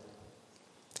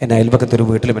എന്നെ അയൽവക്കത്തൊരു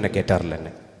വീട്ടിലും എന്നെ കയറ്റാറില്ല.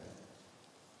 എന്നെ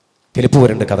ഫിലിപ്പ്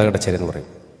വരണ്ട് കഥകടച്ചേരെന്ന് പറയും.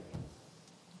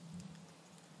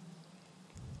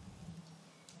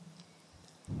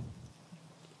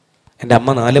 എൻ്റെ അമ്മ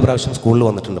 4 പ്രാവശ്യം സ്കൂളിൽ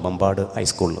വന്നിട്ടുണ്ട്. മമ്പാട്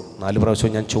ഹൈസ്കൂളിൽ 4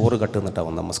 പ്രാവശ്യവും ഞാൻ ചോറ് കട്ടുന്നിട്ടാണ്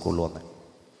വന്നത് അമ്മ സ്കൂളിൽ വന്നത്.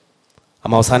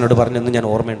 അമ്മ അവസാനോട് പറഞ്ഞെന്ന് ഞാൻ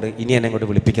ഓർമ്മയുണ്ട്, ഇനി എന്നെ അങ്ങോട്ട്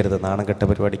വിളിപ്പിക്കരുത്, നാണം കെട്ട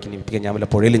പരിപാടിക്ക് വിളിപ്പിക്കാൻ, ഞാൻ വല്ല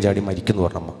പുഴയിലും ചാടി മരിക്കുന്നു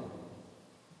പറഞ്ഞമ്മ.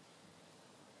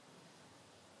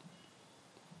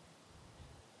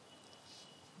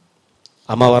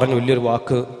 അമ്മ പറഞ്ഞ വലിയൊരു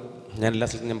വാക്ക് ഞാൻ എല്ലാ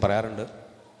സ്ഥലത്തും ഞാൻ പറയാറുണ്ട്.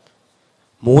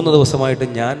 3 ദിവസമായിട്ട്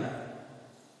ഞാൻ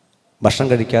ഭക്ഷണം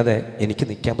കഴിക്കാതെ എനിക്ക്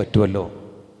നിൽക്കാൻ പറ്റുമല്ലോ,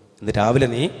 ഇന്ന് രാവിലെ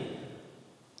നീ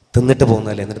തിന്നിട്ട്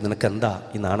പോകുന്നതല്ലേ, എന്നിട്ട് നിനക്ക് എന്താ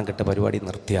ഈ നാണം കെട്ട പരിപാടി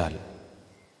നിർത്തിയാൽ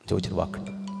ചോദിച്ചൊരു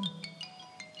വാക്കുണ്ട്.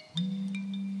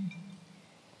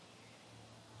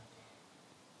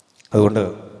 അതുകൊണ്ട്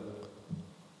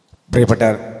പ്രിയപ്പെട്ട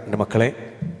എൻ്റെ മക്കളെ,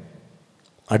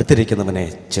 അടുത്തിരിക്കുന്നവനെ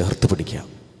ചേർത്ത് പിടിക്കുക.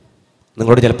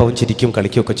 നിങ്ങളോട് ചിലപ്പോൾ അവൻ ചിരിക്കും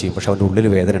കളിക്കുകയൊക്കെ ചെയ്യും, പക്ഷെ അവൻ്റെ ഉള്ളിൽ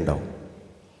വേദന ഉണ്ടാവും.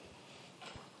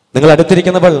 നിങ്ങൾ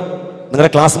അടുത്തിരിക്കുന്നവൾ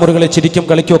നിങ്ങളുടെ ക്ലാസ് മുറികളിൽ ചിരിക്കും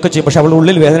കളിക്കുകയൊക്കെ ചെയ്യും, പക്ഷെ അവളുടെ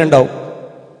ഉള്ളിൽ വേദന ഉണ്ടാവും.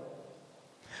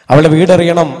 അവളുടെ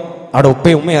വീടറിയണം, അവിടെ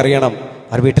ഉപ്പയും ഉമ്മയും അറിയണം.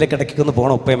 അവർ വീട്ടിലേക്ക് ഇടയ്ക്കൊന്ന്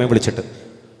പോകണം ഉപ്പയമ്മയെ വിളിച്ചിട്ട്.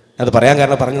 അത് പറയാൻ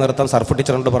കാരണം പറഞ്ഞു നിർത്താൻ സർഫ്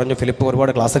ടീച്ചറിനോട് പറഞ്ഞു, ഫിലിപ്പ്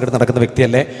ഒരുപാട് ക്ലാസ് എടുത്ത് നടക്കുന്ന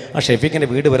വ്യക്തിയല്ലേ, ആ ഷെഫീഖിൻ്റെ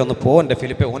വീട് വരെ ഒന്ന് എൻ്റെ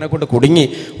ഫിലിപ്പ്, ഓനെ കൊണ്ട് കുടുങ്ങി,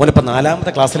 ഓനിപ്പോൾ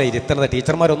 4ാമത്തെ ക്ലാസ്സിലാണ് ഇരുത്തുന്നത്,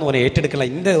 ടീച്ചർമാരൊന്നും ഓനെ ഏറ്റെടുക്കില്ല,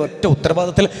 എൻ്റെ ഒറ്റ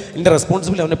ഉത്തരവാദിത്തത്തിൽ എൻ്റെ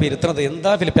റെസ്പോൺസിബിലിറ്റി അവനിപ്പോൾ ഇരുത്തുന്നത്,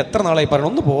 എന്താ ഫിലിപ്പ് എത്ര നാളായി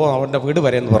പറഞ്ഞു, ഒന്ന് പോകാം അവൻ്റെ വീട്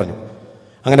വരെ എന്ന് പറഞ്ഞു.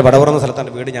 അങ്ങനെ വടവറുന്ന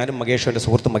സ്ഥലത്താണ് വീട്. ഞാനും മകേഷും എൻ്റെ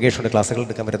സുഹൃത്ത് മകേഷുണ്ട് ക്ലാസ്സുകൾ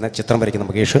എടുക്കാൻ വരുന്ന ചിത്രം വരയ്ക്കുന്ന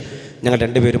മകേഷ്, ഞങ്ങൾ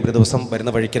രണ്ടുപേരും ഒരു ദിവസം വരുന്ന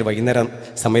വഴിക്ക് വൈകുന്നേരം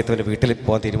സമയത്ത് ഇവൻ്റെ വീട്ടിൽ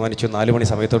പോകാൻ തീരുമാനിച്ചു. 4 മണി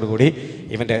സമയത്തോടു കൂടി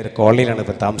ഇവൻ്റെ ഒരു കോളനിയിലാണ്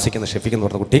ഇവൻ താമസിക്കുന്ന, ഷെഫീഖ് എന്ന്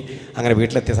പറഞ്ഞ കുട്ടി. അങ്ങനെ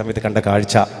വീട്ടിലെത്തിയ സമയത്ത് കണ്ട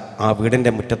കാഴ്ച, ആ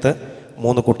വീടിൻ്റെ മുറ്റത്ത്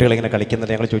 3 കുട്ടികളിങ്ങനെ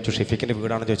കളിക്കുന്നത്. ഞങ്ങൾ ചോദിച്ചു ഷെഫീഖിൻ്റെ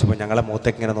വീടാണെന്ന് ചോദിച്ചപ്പോൾ ഞങ്ങളെ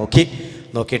മുഖത്തേക്ക് ഇങ്ങനെ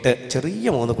നോക്കിയിട്ട് ചെറിയ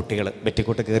 3 കുട്ടികൾ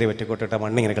വെറ്റിക്കോട്ട് കയറി വെറ്റിക്കോട്ടിട്ട്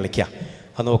മണ്ണിങ്ങനെ കളിക്കുക.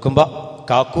 അത് നോക്കുമ്പോൾ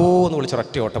കാക്കൂ എന്ന് വിളിച്ച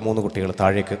ഒറ്റ ഓട്ടം 3 കുട്ടികൾ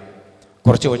താഴേക്ക്.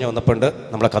 കുറച്ച് കഴിഞ്ഞ് വന്നപ്പോൾ ഉണ്ട്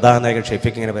നമ്മളെ കഥാനായകൻ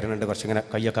ഷെഫീഖ് ഇങ്ങനെ വരുന്നുണ്ട്, കുറച്ചിങ്ങനെ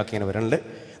കയ്യൊക്കെ ഇങ്ങനെ വരുന്നുണ്ട്.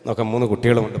 നോക്കാം 3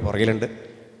 കുട്ടികളുമുണ്ട് പുറകിലുണ്ട്.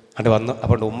 അത് വന്ന്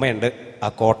അപ്പോൾ ഉമ്മയുണ്ട്. ആ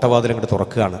കോട്ടവാതിലും ഇങ്ങോട്ട്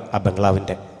തുറക്കുകയാണ്. ആ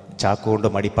ബംഗ്ലാവിൻ്റെ ചാക്കുകൊണ്ട്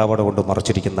മടിപ്പാവട കൊണ്ട്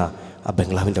മറച്ചിരിക്കുന്ന ആ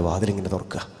ബംഗ്ലാവിൻ്റെ വാതിലിങ്ങനെ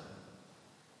തുറക്കുക.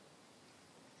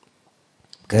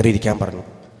 കയറിയിരിക്കാൻ പറഞ്ഞു.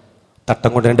 തട്ടം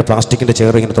കൊണ്ട് 2 പ്ലാസ്റ്റിക്കിൻ്റെ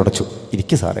ചെയർ ഇങ്ങനെ തുടച്ചു.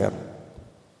 ഇരിക്കും സാറേ.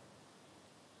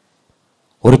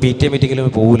 ഒരു PTA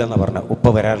മീറ്റിങ്ങിലും പോകില്ലെന്നാണ് പറഞ്ഞത്. ഉപ്പ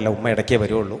വരാറില്ല, ഉമ്മ ഇടയ്ക്കേ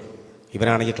വരുള്ളൂ.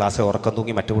 ഇവനാണെങ്കിൽ ക്ലാസ്സിൽ ഉറക്കം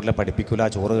തൂങ്ങി മറ്റു വീട്ടിലെ പഠിപ്പിക്കില്ല,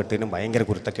 ചോറ് കെട്ടിനും ഭയങ്കര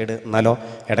കുരുത്തക്കേട്. എന്നാലോ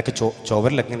ഇടയ്ക്ക്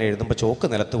ചുവരിലൊക്കെ ഇങ്ങനെ എഴുതുമ്പോൾ ചോക്ക്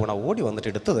നിലത്ത് വീണ ഓടി വന്നിട്ട്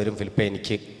എടുത്തു തരും ഫിലിപ്പേ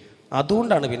എനിക്ക്.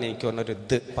 അതുകൊണ്ടാണ് പിന്നെ എനിക്ക് പറഞ്ഞൊരു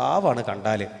പാവാണ്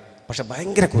കണ്ടാൽ, പക്ഷെ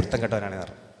ഭയങ്കര കുരുത്തം കെട്ടവനാണ്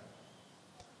പറഞ്ഞു.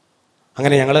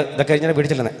 അങ്ങനെ ഞങ്ങൾ ഇതൊക്കെ കഴിഞ്ഞാൽ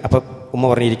വീട്ടിൽ ചെല്ലുന്നത്. അപ്പം ഉമ്മ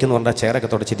പറഞ്ഞിരിക്കുന്നു പറഞ്ഞാൽ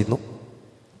ചെയറൊക്കെ തുടച്ചിരുന്നു.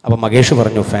 അപ്പം മകേഷ്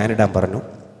പറഞ്ഞു ഫാൻ ഇടാൻ പറഞ്ഞു.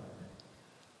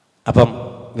 അപ്പം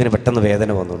ഇങ്ങനെ പെട്ടെന്ന് വേദന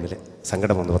വന്നുള്ളിൽ,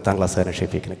 സങ്കടം വന്നു. 10ാം ക്ലാസ്സുകാരൻ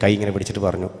ഷെഫീഖിന് കൈ ഇങ്ങനെ പിടിച്ചിട്ട്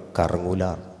പറഞ്ഞു കറങ്ങൂല.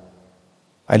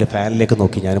 അതിൽ ഫാനിലേക്ക്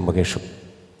നോക്കി ഞാനും മകേഷും.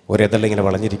 ഒരിതളിൽ ഇങ്ങനെ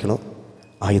വളഞ്ഞിരിക്കണു.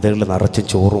 ആ ഇതളിൽ നിറച്ചും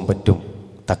ചോറും പറ്റും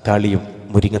തക്കാളിയും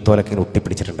മുരിങ്ങത്തോലൊക്കെ ഇങ്ങനെ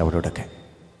ഒട്ടിപ്പിടിച്ചിട്ടുണ്ട് അവിടെ ഇവിടെയൊക്കെ.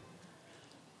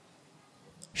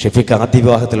 ഷെഫീഖ് ആദ്യ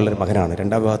വിവാഹത്തിലുള്ളൊരു മകനാണ്.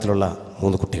 2ാം വിവാഹത്തിലുള്ള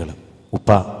 3 കുട്ടികൾ. ഉപ്പ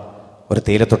ഒരു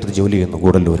തേയിലത്തോട്ടത്തിൽ ജോലി ചെയ്യുന്നു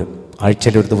ഗൂഡല്ലൂർ.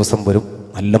 ആഴ്ചയിൽ ഒരു ദിവസം വരും,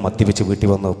 നല്ല മദ്യപിച്ച് വീട്ടിൽ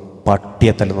വന്ന്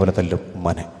പട്ടിയെ തല്ലുന്ന പോലെ തല്ലും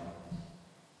ഉമ്മാനെ.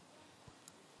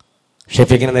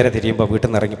 ഷെഫീഖിനെ നേരെ തിരിയുമ്പോൾ വീട്ടിൽ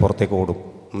നിന്ന് ഇറങ്ങി പുറത്തേക്ക് ഓടും.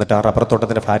 എന്നിട്ട് ആ റബ്ബർ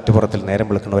തോട്ടത്തിൻ്റെ ഫ്ലാറ്റ് പുറത്തിൽ നേരം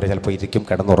വിളിക്കുന്നവരെ ചിലപ്പോൾ ഇരിക്കും,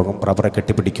 കിടന്നുറങ്ങും, റബ്ബറെ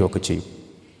കെട്ടിപ്പിടിക്കുകയൊക്കെ ചെയ്യും.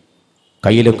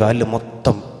 കയ്യിലും കാലിലും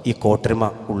മൊത്തം ഈ കോട്ടരുമ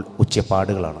ഉച്ചിയ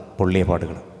പാടുകളാണ്, പൊള്ളിയ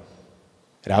പാടുകൾ.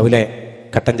 രാവിലെ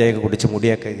കട്ടൻ ചായയൊക്കെ കുടിച്ച്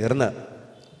മുടിയൊക്കെ ഈർന്ന്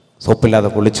സോപ്പില്ലാതെ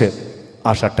കുളിച്ച് ആ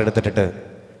ഷർട്ട് എടുത്തിട്ടിട്ട്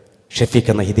ഷെഫീഖ്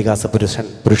എന്ന ഇതിഹാസ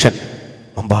പുരുഷൻ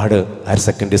മമ്പാട് ഹയർ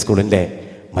സെക്കൻഡറി സ്കൂളിൻ്റെ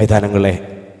മൈതാനങ്ങളെ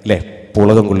അല്ലേ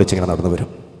പുളകം കൊള്ളിച്ചിങ്ങനെ നടന്നു വരും.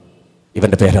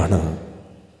 ഇവൻ്റെ പേരാണ്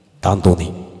താൻ തോന്നി,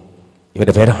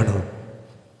 ഇവൻ്റെ പേരാണ്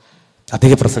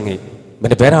അധിക പ്രസംഗി,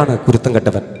 ഇവൻ്റെ പേരാണ് കുരുത്തം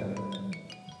കെട്ടവൻ.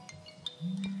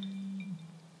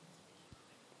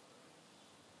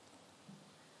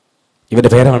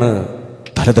 ഇവൻ്റെ പേരാണ്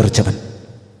തലതെറിച്ചവൻ.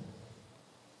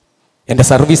 എൻ്റെ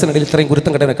സർവീസിനിടയിൽ ഇത്രയും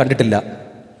കുരുത്തം കെട്ടവനെ കണ്ടിട്ടില്ല.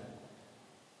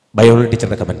 ബയോളജി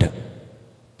ടീച്ചറുടെ കമൻറ്റ്,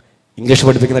 ഇംഗ്ലീഷ്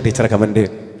പഠിപ്പിക്കുന്ന ടീച്ചറുടെ കമൻറ്റ്,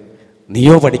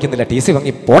 നീയോ പഠിക്കുന്നില്ല ടി സി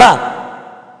വാങ്ങി പോടാ.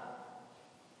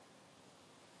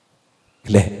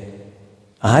 ഇല്ലേ?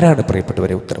 ആരാണ്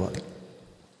പ്രിയപ്പെട്ടവരെ ഉത്തരവാദി?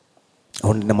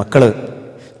 അതുകൊണ്ട് എൻ്റെ മക്കൾ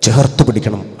ചേർത്ത്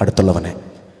പിടിക്കണം അടുത്തുള്ളവനെ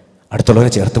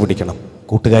ചേർത്ത് പിടിക്കണം,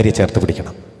 കൂട്ടുകാരിയെ ചേർത്ത്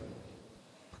പിടിക്കണം.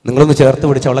 നിങ്ങളൊന്ന് ചേർത്ത്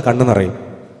പിടിച്ച് അവളെ കണ്ണു നിറയും.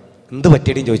 എന്ത്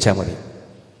പറ്റിയടിയും ചോദിച്ചാൽ മതി,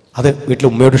 അത് വീട്ടിൽ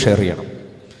ഉമ്മയോട് ഷെയർ ചെയ്യണം.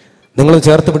 നിങ്ങളൊന്ന്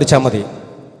ചേർത്ത് പിടിച്ചാൽ മതി.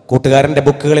 കൂട്ടുകാരൻ്റെ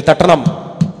ബുക്കുകളിൽ തട്ടണം.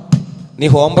 നീ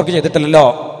ഹോംവർക്ക് ചെയ്തിട്ടില്ലല്ലോ,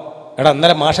 എടാ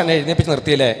ഇന്നലെ മാഷ എന്നെ എഴുന്നേപ്പിച്ച്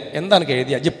നിർത്തിയില്ലേ, എന്താണ്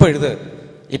എഴുതിയ ജിപ്പ് എഴുത്,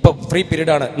 ഇപ്പോൾ ഫ്രീ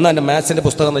പീരീഡാണ്, എന്നാൽ എൻ്റെ മാത്സിൻ്റെ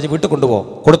പുസ്തകം വെച്ച് വീട്ടിൽ കൊണ്ടുപോകും,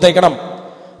 കൊടുത്തേക്കണം.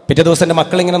 പിറ്റേ ദിവസം എൻ്റെ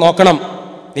മക്കളിങ്ങനെ നോക്കണം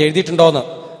നീ എഴുതിയിട്ടുണ്ടോയെന്ന്.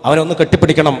 അവനെ ഒന്ന്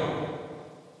കെട്ടിപ്പിടിക്കണം.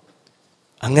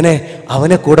 അങ്ങനെ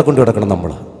അവനെ കൂടെ കൊണ്ടു കിടക്കണം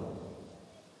നമ്മൾ.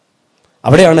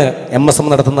 അവിടെയാണ് MSM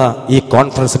നടത്തുന്ന ഈ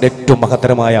കോൺഫറൻസിൻ്റെ ഏറ്റവും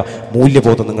മഹത്തരമായ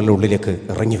മൂല്യബോധം നിങ്ങളുടെ ഉള്ളിലേക്ക്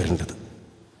ഇറങ്ങി വരേണ്ടത്.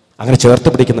 അങ്ങനെ ചേർത്ത്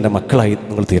പിടിക്കുന്നതിൻ്റെ മക്കളായി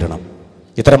നിങ്ങൾ തീരണം.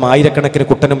 ഇത്തരം ആയിരക്കണക്കിന്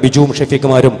കുട്ടനും ബിജുവും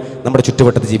ഷെഫീഖുമാരും നമ്മുടെ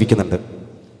ചുറ്റുവട്ടത്ത് ജീവിക്കുന്നുണ്ട്.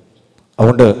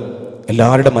 അതുകൊണ്ട്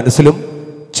എല്ലാവരുടെ മനസ്സിലും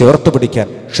ചേർത്ത് പിടിക്കാൻ,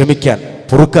 ക്ഷമിക്കാൻ,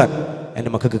 പൊറുക്കാൻ എൻ്റെ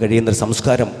മക്കൾക്ക് കഴിയുന്നൊരു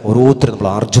സംസ്കാരം ഓരോരുത്തരും നമ്മൾ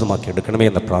ആർജിതമാക്കി എടുക്കണമേ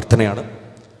എന്ന പ്രാർത്ഥനയാണ്.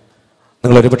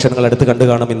 നിങ്ങൾ ഒരുപക്ഷെ നിങ്ങൾ അടുത്ത് കണ്ടു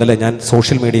കാണും, ഇന്നലെ ഞാൻ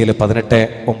സോഷ്യൽ മീഡിയയിൽ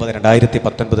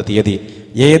 18/9/2019 തീയതി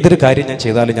ഏതൊരു കാര്യം ഞാൻ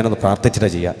ചെയ്താലും ഞാനൊന്ന്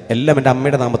പ്രാർത്ഥിച്ചിട്ടാണ് ചെയ്യുക. എല്ലാം എൻ്റെ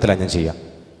അമ്മയുടെ നാമത്തിലാണ് ഞാൻ ചെയ്യുക.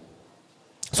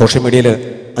 സോഷ്യൽ മീഡിയയിൽ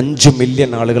 5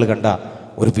 മില്യൺ ആളുകൾ കണ്ട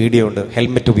ഒരു വീഡിയോ ഉണ്ട്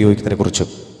ഹെൽമെറ്റ് ഉപയോഗിക്കുന്നതിനെ കുറിച്ച്.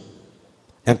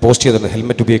 ഞാൻ പോസ്റ്റ് ചെയ്തിട്ടുണ്ട്.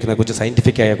 ഹെൽമെറ്റ് ഉപയോഗിക്കുന്നതിനെ കുറിച്ച്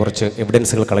സയൻറ്റിഫിക്കായ കുറച്ച്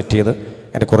എവിഡൻസുകൾ കളക്ട് ചെയ്ത്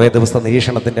എൻ്റെ കുറേ ദിവസത്തെ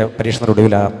നിരീക്ഷണത്തിൻ്റെ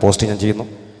പരീക്ഷണത്തിനൊടുവിൽ ആ പോസ്റ്റ് ഞാൻ ചെയ്യുന്നു.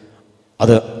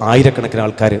 അത് ആയിരക്കണക്കിന്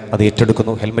ആൾക്കാർ അത്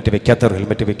ഏറ്റെടുക്കുന്നു. ഹെൽമെറ്റ് വെക്കാത്തവർ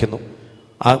ഹെൽമെറ്റ് വെക്കുന്നു.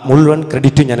 ആ മുഴുവൻ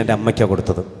ക്രെഡിറ്റും ഞാൻ എൻ്റെ അമ്മയ്ക്കാണ്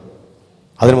കൊടുത്തത്.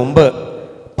 അതിനു മുമ്പ്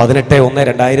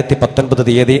 18/1/2019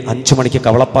 തീയതി 5 മണിക്ക്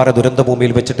കവളപ്പാറ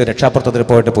ദുരന്തഭൂമിയിൽ വെച്ചിട്ട് രക്ഷാപ്രവർത്തനത്തിന്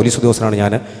പോയിട്ട് പോലീസ് ഉദ്യോഗസ്ഥനാണ്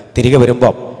ഞാൻ. തിരികെ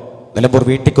വരുമ്പോൾ നിലമ്പൂർ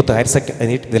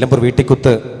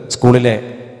വീട്ടിക്കുത്ത് സ്കൂളിലെ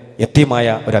യത്തീമായ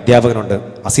ഒരു അധ്യാപകനുണ്ട്,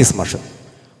 അസീസ് മാഷ്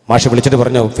വിളിച്ചിട്ട്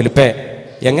പറഞ്ഞു, ഫിലിപ്പേ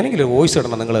എങ്ങനെയെങ്കിലും വോയിസ്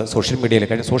ഇടണം നിങ്ങൾ സോഷ്യൽ മീഡിയയിൽ.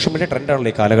 കഴിഞ്ഞ സോഷ്യൽ മീഡിയ ട്രെൻഡാണല്ലോ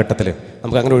ഈ കാലഘട്ടത്തിൽ,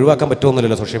 നമുക്ക് അങ്ങനെ ഒഴിവാക്കാൻ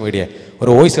പറ്റുമെന്നില്ലല്ലോ സോഷ്യൽ മീഡിയ. ഒരു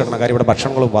വോയിസ് ഇടണം. കാര്യം ഇവിടെ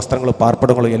ഭക്ഷണങ്ങളും വസ്ത്രങ്ങളും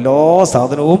പാർപ്പിടങ്ങളും എല്ലാ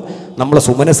സാധനവും നമ്മളെ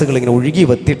സുമനസ്സുകൾ ഇങ്ങനെ ഒഴുകി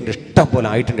വെത്തിയിട്ടുണ്ട്, ഇഷ്ടം പോലെ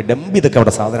ആയിട്ടുണ്ട്, ഡംബ് ഇതൊക്കെ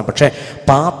അവിടെ സാധനം, പക്ഷേ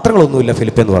പാത്രങ്ങളൊന്നുമില്ല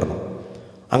ഫിലിപ്പ് എന്ന് പറഞ്ഞു.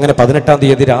 അങ്ങനെ 18-ാം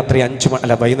തീയതി രാത്രി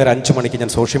വൈകുന്നേരം 5 മണിക്ക് ഞാൻ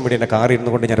സോഷ്യൽ മീഡിയൻ്റെ കാറിൽ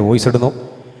ഇരുന്നു കൊണ്ട് ഞാൻ വോയിസ് ഇടുന്നു.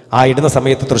 ആ ഇടുന്ന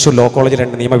സമയത്ത് തൃശ്ശൂർ ലോ കോളേജിൽ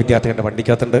 2 നിയമ വിദ്യാർത്ഥികളുടെ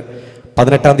വണ്ടിക്കകത്തുണ്ട്.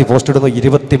 18-ാം തീയതി പോസ്റ്റ് ഇടുന്നു.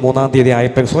 23-ാം തീയതി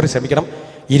ആയപ്പോൾ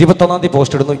 21-ാം തീയതി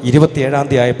പോസ്റ്റ് ഇടുന്നു. 27-ാം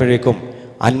തീയതി ആയപ്പോഴേക്കും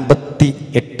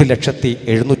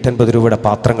 58,750,000 രൂപയുടെ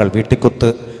പാത്രങ്ങൾ വീട്ടിക്കുത്ത്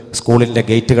സ്കൂളിൻ്റെ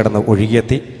ഗേറ്റ് കടന്ന്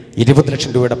ഒഴുകിയെത്തി. 20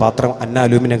 ലക്ഷം രൂപയുടെ പാത്രം അന്ന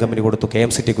അലൂമിനിയം കമ്പനി കൊടുത്തു.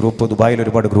 KMCT ഗ്രൂപ്പ്, ദുബായിൽ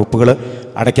ഒരുപാട് ഗ്രൂപ്പുകൾ,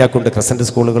 അടയ്ക്കാക്കുണ്ട്, ക്രസൻറ്റ്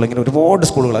സ്കൂളുകൾ, ഇങ്ങനെ ഒരുപാട്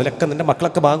സ്കൂളുകൾ. അതിലൊക്കെ നിൻ്റെ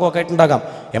മക്കളൊക്കെ ഭാഗമാക്കായിട്ടുണ്ടാകാം.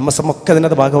 MSM ഒക്കെ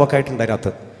അതിനകത്ത് ഭാഗമാക്കായിട്ടുണ്ട്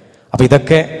അതിനകത്ത്. അപ്പോൾ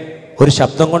ഇതൊക്കെ ഒരു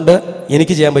ശബ്ദം കൊണ്ട്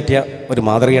എനിക്ക് ചെയ്യാൻ പറ്റിയ ഒരു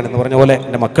മാതൃകയാണ്. എന്ന് പറഞ്ഞ പോലെ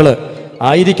എൻ്റെ മക്കൾ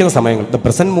ആയിരിക്കുന്ന സമയങ്ങൾ, ദ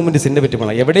പ്രസൻറ്റ് മൂമെൻറ്റ് സിന്നെ പറ്റി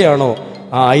എവിടെയാണോ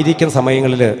ആ ആയിരിക്കുന്ന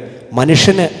സമയങ്ങളിൽ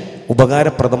മനുഷ്യന്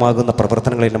ഉപകാരപ്രദമാകുന്ന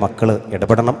പ്രവർത്തനങ്ങളിൽ എൻ്റെ മക്കൾ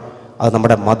ഇടപെടണം. അത്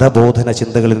നമ്മുടെ മതബോധന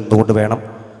ചിന്തകളിൽ നിന്നുകൊണ്ട് വേണം.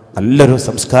 നല്ലൊരു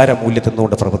സംസ്കാര മൂല്യത്തിൽ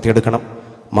നിന്നുകൊണ്ട് പ്രവൃത്തിയെടുക്കണം.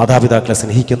 മാതാപിതാക്കളെ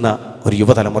സ്നേഹിക്കുന്ന ഒരു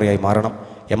യുവതലമുറയായി മാറണം.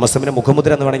 MSMൻ്റെ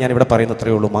മുഖമുദ്ര എന്ന് വേണമെങ്കിൽ ഞാനിവിടെ പറയുന്ന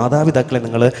അത്രയേ ഉള്ളൂ. മാതാപിതാക്കളെ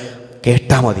നിങ്ങൾ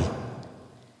കേട്ടാൽ മതി.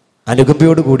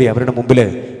 അനുകമ്പയോടുകൂടി അവരുടെ മുമ്പിൽ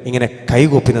ഇങ്ങനെ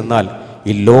കൈകൂപ്പി നിന്നാൽ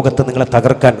ഈ ലോകത്ത് നിങ്ങളെ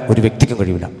തകർക്കാൻ ഒരു വ്യക്തിക്കും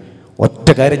കഴിയില്ല. ഒറ്റ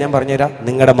കാര്യം ഞാൻ പറഞ്ഞുതരാം,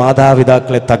 നിങ്ങളുടെ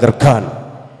മാതാപിതാക്കളെ തകർക്കാൻ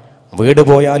വീട്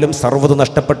പോയാലും സർവ്വത്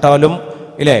നഷ്ടപ്പെട്ടാലും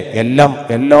ഇല്ലേ എല്ലാ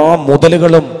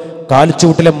മുതലുകളും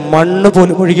കാൽച്ചുവട്ടിലെ മണ്ണ്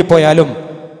പോലും ഒഴുകിപ്പോയാലും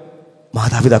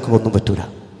മാതാപിതാക്കൾക്കൊന്നും പറ്റൂല.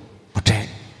 പക്ഷേ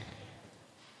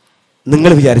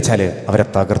നിങ്ങൾ വിചാരിച്ചാൽ അവരെ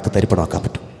തകർത്ത് തരിപ്പണമാക്കാൻ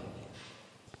പറ്റും.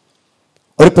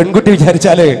 ഒരു പെൺകുട്ടി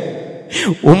വിചാരിച്ചാൽ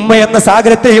ഉമ്മ എന്ന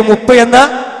സാഗരത്തെയും ഉപ്പ എന്ന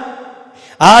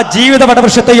ആ ജീവിത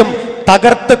വടവൃക്ഷത്തെയും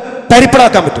തകർത്ത്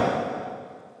തരിപ്പണമാക്കാൻ പറ്റും.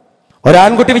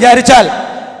 ഒരാൺകുട്ടി വിചാരിച്ചാൽ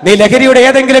നീ ലഹരിയുടെ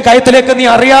ഏതെങ്കിലും കയത്തിലേക്ക് നീ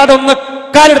അറിയാതെ ഒന്ന്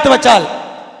കാലെടുത്ത് വെച്ചാൽ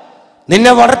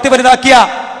നിന്നെ വളർത്തി വലുതാക്കിയ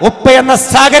ഉപ്പ എന്ന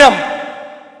സാഗരം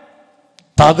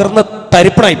തകർന്ന്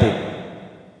തരിപ്പണായി പോകും.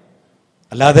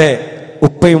 അല്ലാതെ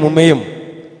ഉപ്പയും ഉമ്മയും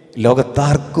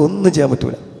ലോകത്താർക്കും ഒന്നും ചെയ്യാൻ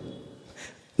പറ്റൂല.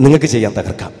 നിങ്ങൾക്ക് ചെയ്യാൻ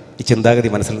തകർക്കാം. ഈ ചിന്താഗതി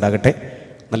മനസ്സിലുണ്ടാകട്ടെ.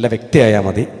 നല്ല വ്യക്തിയായാൽ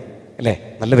മതി, അല്ലേ?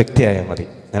 നല്ല വ്യക്തിയായാൽ മതി.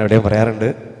 ഞാൻ എവിടെയും പറയാറുണ്ട്,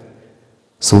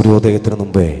 സൂര്യോദയത്തിന്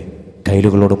മുമ്പേ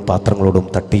കൈലുകളോടും പാത്രങ്ങളോടും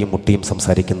തട്ടിയും മുട്ടിയും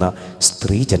സംസാരിക്കുന്ന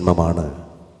സ്ത്രീ ജന്മമാണ്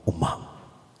ഉമ്മ.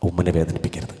 ഉമ്മനെ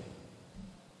വേദനിപ്പിക്കരുത്.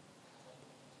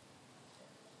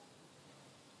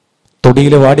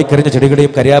 തൊടിയിലെ വാടിക്കരിഞ്ഞ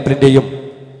ചെടികളുടെയും കരിയാപ്പിലിൻ്റെയും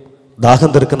ദാഹം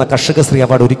തീർക്കുന്ന കർഷകശ്രീ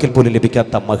അവാർഡ് ഒരിക്കൽ പോലും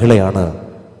ലഭിക്കാത്ത മകളെയാണ്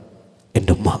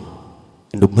എൻ്റെ ഉമ്മ.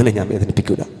 എൻ്റെ ഉമ്മനെ ഞാൻ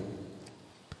വേദനിപ്പിക്കൂല.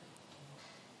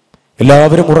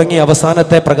 എല്ലാവരും ഉറങ്ങി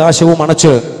അവസാനത്തെ പ്രകാശവും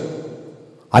അണച്ച്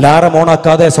അലാറം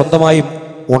ഓണാക്കാതെ സ്വന്തമായി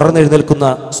ഉണർന്നെഴുന്നേൽക്കുന്ന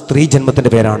സ്ത്രീ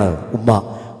ജന്മത്തിന്റെ പേരാണ് ഉമ്മ.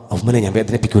 ഉമ്മനെ ഞാൻ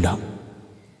വേദനിപ്പിക്കൂല.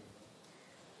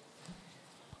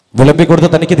 വിളമ്പിക്കൊടുത്ത്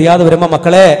തനിക്ക് ചെയ്യാതെ വരുമ്പോ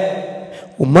മക്കളെ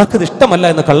ഉമ്മാക്കത് ഇഷ്ടമല്ല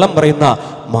എന്ന് കള്ളം പറയുന്ന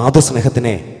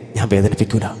മാതൃസ്നേഹത്തിനെ ഞാൻ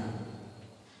വേദനിപ്പിക്കൂല.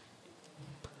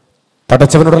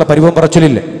 പടച്ചവനോടുള്ള പരിഭവം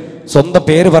പറച്ചിലില്ലേ, സ്വന്തം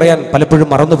പേര് പറയാൻ പലപ്പോഴും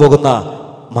മറന്നു പോകുന്ന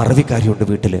മറവിക്കാരിയുണ്ട്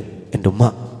വീട്ടില്. എൻ്റെ ഉമ്മ,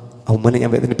 ആ ഉമ്മനെ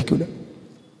ഞാൻ വേദനിപ്പിക്കൂല.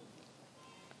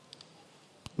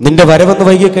 നിന്റെ വരവെന്ന്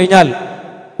വൈകിക്കഴിഞ്ഞാൽ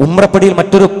ഉമ്രപ്പടിയിൽ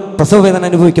മറ്റൊരു പ്രസവ വേദന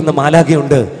അനുഭവിക്കുന്ന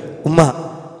മാലാഖയുണ്ട്. ഉമ്മ,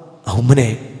 ആ ഉമ്മനെ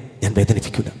ഞാൻ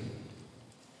വേദനിപ്പിക്കൂല.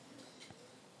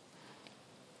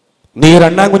 നീ ഒരു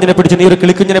അണ്ണാൻ കുഞ്ഞിനെ പിടിച്ച്, നീ ഒരു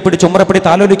കിളിക്കുഞ്ഞിനെ പിടിച്ച് ഉമ്രപ്പടി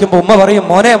താലോലിക്കുമ്പോ ഉമ്മ പറയും,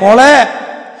 മോനെ മോളെ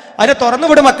അതിനെ തുറന്നു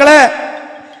വിടും മക്കളെ,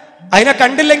 അതിനെ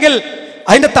കണ്ടില്ലെങ്കിൽ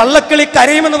അതിന്റെ തള്ളക്കിളി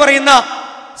കരയുമെന്ന് പറയുന്ന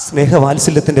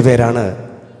സ്നേഹവാത്സല്യത്തിന്റെ പേരാണ്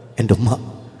എൻ്റെ ഉമ്മ.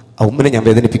 ആ ഉമ്മനെ ഞാൻ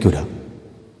വേദനിപ്പിക്കൂല.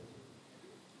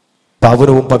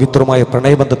 പാവനവും പവിത്രമായ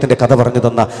പ്രണയബന്ധത്തിന്റെ കഥ പറഞ്ഞു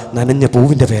തന്ന നനഞ്ഞ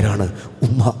പൂവിന്റെ പേരാണ്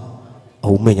ഉമ്മ. ആ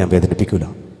ഉമ്മയെ ഞാൻ വേദനിപ്പിക്കൂല.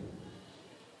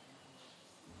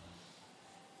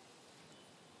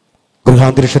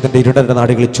 ഗൃഹാന്തരീക്ഷത്തിന്റെ ഇരുണ്ട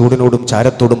നാടുകളിൽ ചൂടിനോടും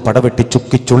ചാരത്തോടും പടവെട്ടി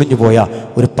ചുക്കി ചൊളിഞ്ഞുപോയ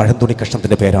ഒരു പഴംതുണി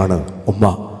കഷ്ണത്തിന്റെ പേരാണ് ഉമ്മ.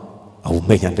 ആ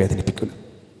ഉമ്മയെ ഞാൻ വേദനിപ്പിക്കൂല.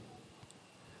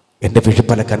 എൻ്റെ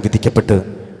വിഴുപ്പലക്കാൻ വിധിക്കപ്പെട്ട്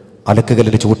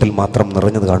അലക്കുകല്ലിന്റെ ചുവട്ടിൽ മാത്രം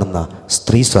നിറഞ്ഞത് കാണുന്ന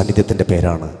സ്ത്രീ സാന്നിധ്യത്തിന്റെ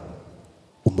പേരാണ്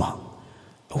ഉമ്മ.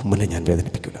 ഉമ്മനെ ഞാൻ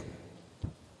വേദനിപ്പിക്കൂല.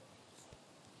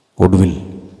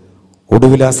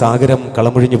 ഒടുവിൽ ആ സാഗരം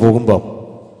കളമൊഴിഞ്ഞു പോകുമ്പോൾ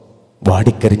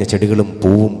വാടിക്കരിഞ്ഞ ചെടികളും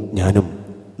പൂവും ഞാനും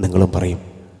നിങ്ങളും പറയും,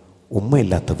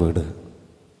 ഉമ്മയില്ലാത്ത വീട്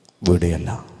വീടേയല്ല.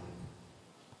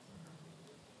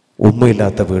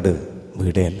 ഉമ്മയില്ലാത്ത വീട്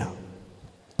വീടേയല്ല.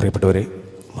 പ്രിയപ്പെട്ടവരെ,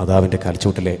 മാതാവിൻ്റെ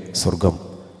കാൽച്ചുവട്ടിലെ സ്വർഗം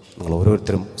നിങ്ങൾ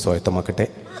ഓരോരുത്തരും സ്വായത്തമാക്കട്ടെ.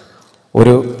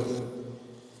 ഒരു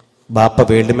ബാപ്പ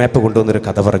വേൾഡ് മാപ്പ് കൊണ്ടുവന്നൊരു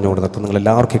കഥ പറഞ്ഞു കൊടുക്കും. നിങ്ങൾ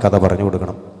എല്ലാവർക്കും ഈ കഥ പറഞ്ഞു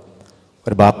കൊടുക്കണം.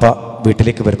 ഒരു ബാപ്പ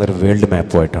വീട്ടിലേക്ക് വരുന്ന ഒരു വേൾഡ്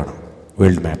മാപ്പുമായിട്ടാണ്.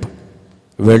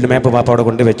 വേൾഡ് മാപ്പ് ബാപ്പ അവിടെ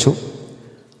കൊണ്ടുവച്ചു.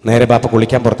 നേരെ ബാപ്പ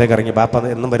കുളിക്കാൻ പുറത്തേക്ക് ഇറങ്ങി. ബാപ്പ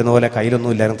എന്നും വരുന്ന പോലെ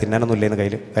കയ്യിലൊന്നും ഇല്ലായിരുന്നു, തിന്നാനൊന്നും ഇല്ലായിരുന്നു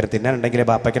കയ്യിൽ. കാര്യം തിന്നാനുണ്ടെങ്കിൽ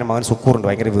ബാപ്പയ്ക്ക് മകൻ സുക്കൂറുണ്ട്,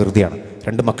 ഭയങ്കര വെറുതെയാണ്.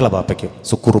 2 മക്കളാണ് ബാപ്പയ്ക്ക്,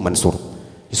 സുക്കൂറും മൻസൂറും.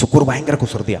 ഈ സുക്കൂർ ഭയങ്കര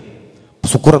കുസൃതിയാണ്.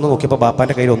 സുക്കൂർ എന്ന് നോക്കിയപ്പോൾ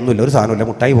ബാപ്പാൻ്റെ കയ്യിൽ ഒന്നുമില്ല, ഒരു സാധനമില്ല,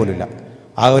 മുട്ടായി പോലും ഇല്ല.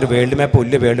 ആ ഒരു വേൾഡ് മാപ്പ്,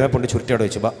 വലിയ വേൾഡ് മാപ്പ് കൊണ്ട് ചുരുട്ടി അവിടെ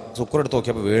വെച്ചു. സുക്കൂർ എടുത്ത്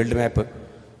നോക്കിയപ്പോൾ വേൾഡ് മാപ്പ്,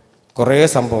 കുറേ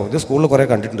സംഭവം. ഇത് സ്കൂളിൽ കുറേ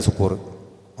കണ്ടിട്ടുണ്ട്. സുക്കൂർ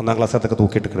 1ാം ക്ലാസ്സിലത്തൊക്കെ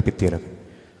തൂക്കിയിട്ട് ഭിത്തിയിലൊക്കെ.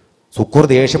 സുക്കൂർ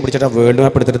ദേഷ്യം പിടിച്ചിട്ട് ആ വേൾഡ്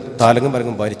മാപ്പ് എടുത്തിട്ട് താലങ്ങും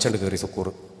പരങ്ങും വലിച്ചണ്ട് കയറി സുക്കൂർ.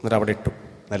 എന്നിട്ട് അവിടെ ഇട്ടു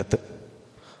നിലത്ത്.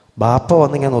 ബാപ്പ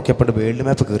വന്നിങ്ങനെ നോക്കിയപ്പോൾ വേൾഡ്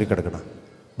മാപ്പ് കയറി കിടക്കണം.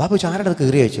 ബാപ്പ ചാരടത്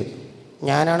കയറി അയച്ചു.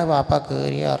 ഞാനാണ് ബാപ്പ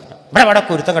കയറിയ അറിഞ്ഞു. ഇവിടെ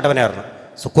കുരുത്തം കെട്ടവനെ അറിഞ്ഞു.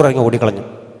 സുക്കൂർ ഇറങ്ങി ഓടിക്കളഞ്ഞു.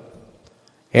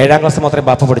 7ാം ക്ലാസ് മാത്രമേ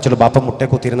ബാപ്പ പഠിച്ചുള്ളൂ. ബാപ്പ മുട്ടയെ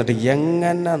കുത്തിയിരുന്നിട്ട്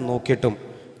എങ്ങനെ നോക്കിയിട്ടും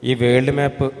ഈ വേൾഡ്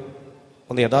മാപ്പ്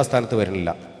ഒന്ന് യഥാസ്ഥാനത്ത് വരുന്നില്ല.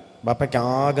 ബാപ്പയ്ക്ക്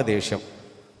ആകെ ദേഷ്യം.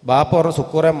 ബാപ്പ പറഞ്ഞു,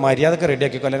 സുക്കൂറെ മര്യാദക്ക്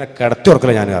റെഡിയാക്കിക്കോ, അല്ലെങ്കിൽ കിടത്തി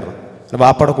ഉറക്കില്ല ഞാൻ കാരണം.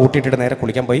 ബാപ്പയുടെ കൂട്ടിയിട്ടിട്ട് നേരെ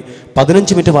കുളിക്കാൻ പോയി.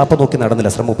 15 മിനിറ്റ് ബാപ്പ നോക്കി നടന്നില്ല,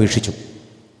 ശ്രമം ഉപേക്ഷിച്ചു.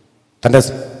 തൻ്റെ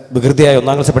വികൃതിയായ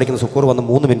 1ാം ക്ലാസ്സിൽ പഠിക്കുന്ന സുക്കൂർ വന്ന്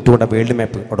 3 മിനിറ്റ് കൊണ്ട് വേൾഡ്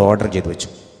മാപ്പ് അവിടെ ഓർഡർ ചെയ്ത് വെച്ചു.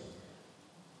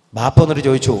 ബാപ്പ വന്നിട്ട്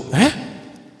ചോദിച്ചു,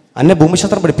 അന്നെ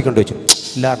ഭൂമിശാസ്ത്രം പഠിപ്പിക്കൊണ്ട് ചോദിച്ചു.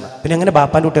 ഇല്ലായിരുന്നു. പിന്നെ എങ്ങനെ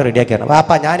ബാപ്പാൻ്റെ കുട്ടിയെ റെഡിയാക്കിയാണ്?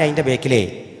 ബാപ്പ ഞാൻ അതിൻ്റെ ബേക്കിലേ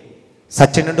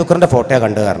സച്ചിൻ ടെണ്ടുൽക്കറിൻ്റെ ഫോട്ടോയാണ്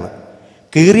കണ്ടു. കാരണം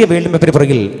കീറിയ വേൾഡ് മാപ്പിന്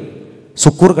പുറകിൽ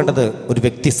സുക്കൂർ കണ്ടത് ഒരു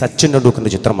വ്യക്തി സച്ചിൻ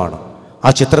ടെണ്ടുൽക്കറിൻ്റെ ചിത്രമാണ്. ആ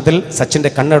ചിത്രത്തിൽ സച്ചിൻ്റെ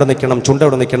കണ്ണെവിടെ നിൽക്കണം,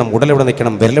 ചുണ്ടെവിടെ നിൽക്കണം, ഉടലെവിടെ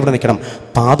നിൽക്കണം, വിരലെവിടെ നിൽക്കണം,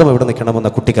 പാദം എവിടെ നിൽക്കണമെന്ന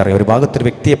കുട്ടിക്കറിയാം. ഒരു ഭാഗത്തൊരു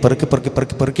വ്യക്തിയെ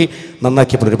പെറുക്കി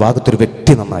നന്നാക്കിയപ്പോൾ ഒരു ഭാഗത്തൊരു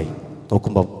വ്യക്തി നന്നായി.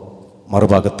 നോക്കുമ്പം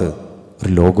മറുഭാഗത്ത്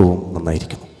ഒരു ലോകവും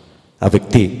നന്നായിരിക്കുന്നു. ആ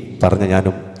വ്യക്തി പറഞ്ഞ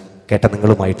ഞാനും കേട്ട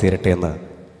നിങ്ങളുമായി തീരട്ടെ എന്ന്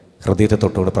ഹൃദയത്തെ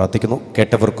തൊട്ടുകൊണ്ട് പ്രാർത്ഥിക്കുന്നു.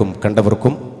 കേട്ടവർക്കും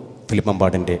കണ്ടവർക്കും ഫിലിം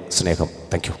മമ്പാടിൻ്റെ സ്നേഹം.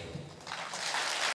 Thank you.